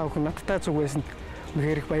өглөө та бүхэн надтай зүг байсан.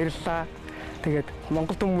 Үнэхээр их баярлалаа. Тэгээд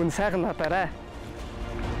Монгол хүмүүс сайхан надаарай.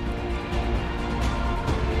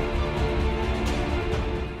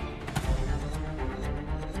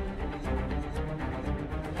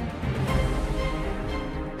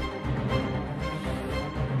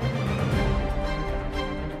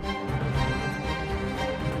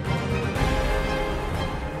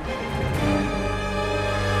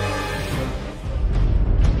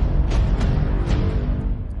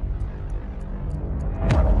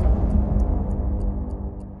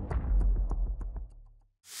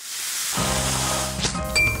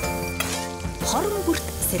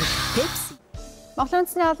 Монголын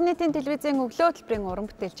үндэсний олон нийтийн телевизийн өглөө хөтөлбөрийн уран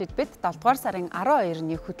бүтээлчид бид 7 дугаар сарын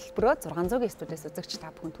 12-ны хөтөлбөрөө 600-ийн студиэс үзэгч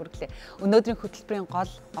та бүхэнд хүргэлээ. Өнөөдрийн хөтөлбөрийн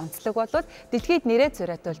гол онцлог бол дэлхийд нэрээ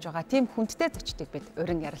цорайтуулж байгаа тийм хүндтэй зочдыг бид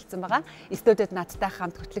урин ярилцсан байгаа. Студиуд надтай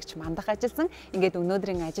хамт хөтлөгч мандах ажилласан. Ингээд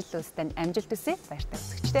өнөөдрийн ажил үйлстэй амжилт хүсье. Баяртай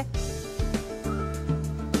үзэгчтэй.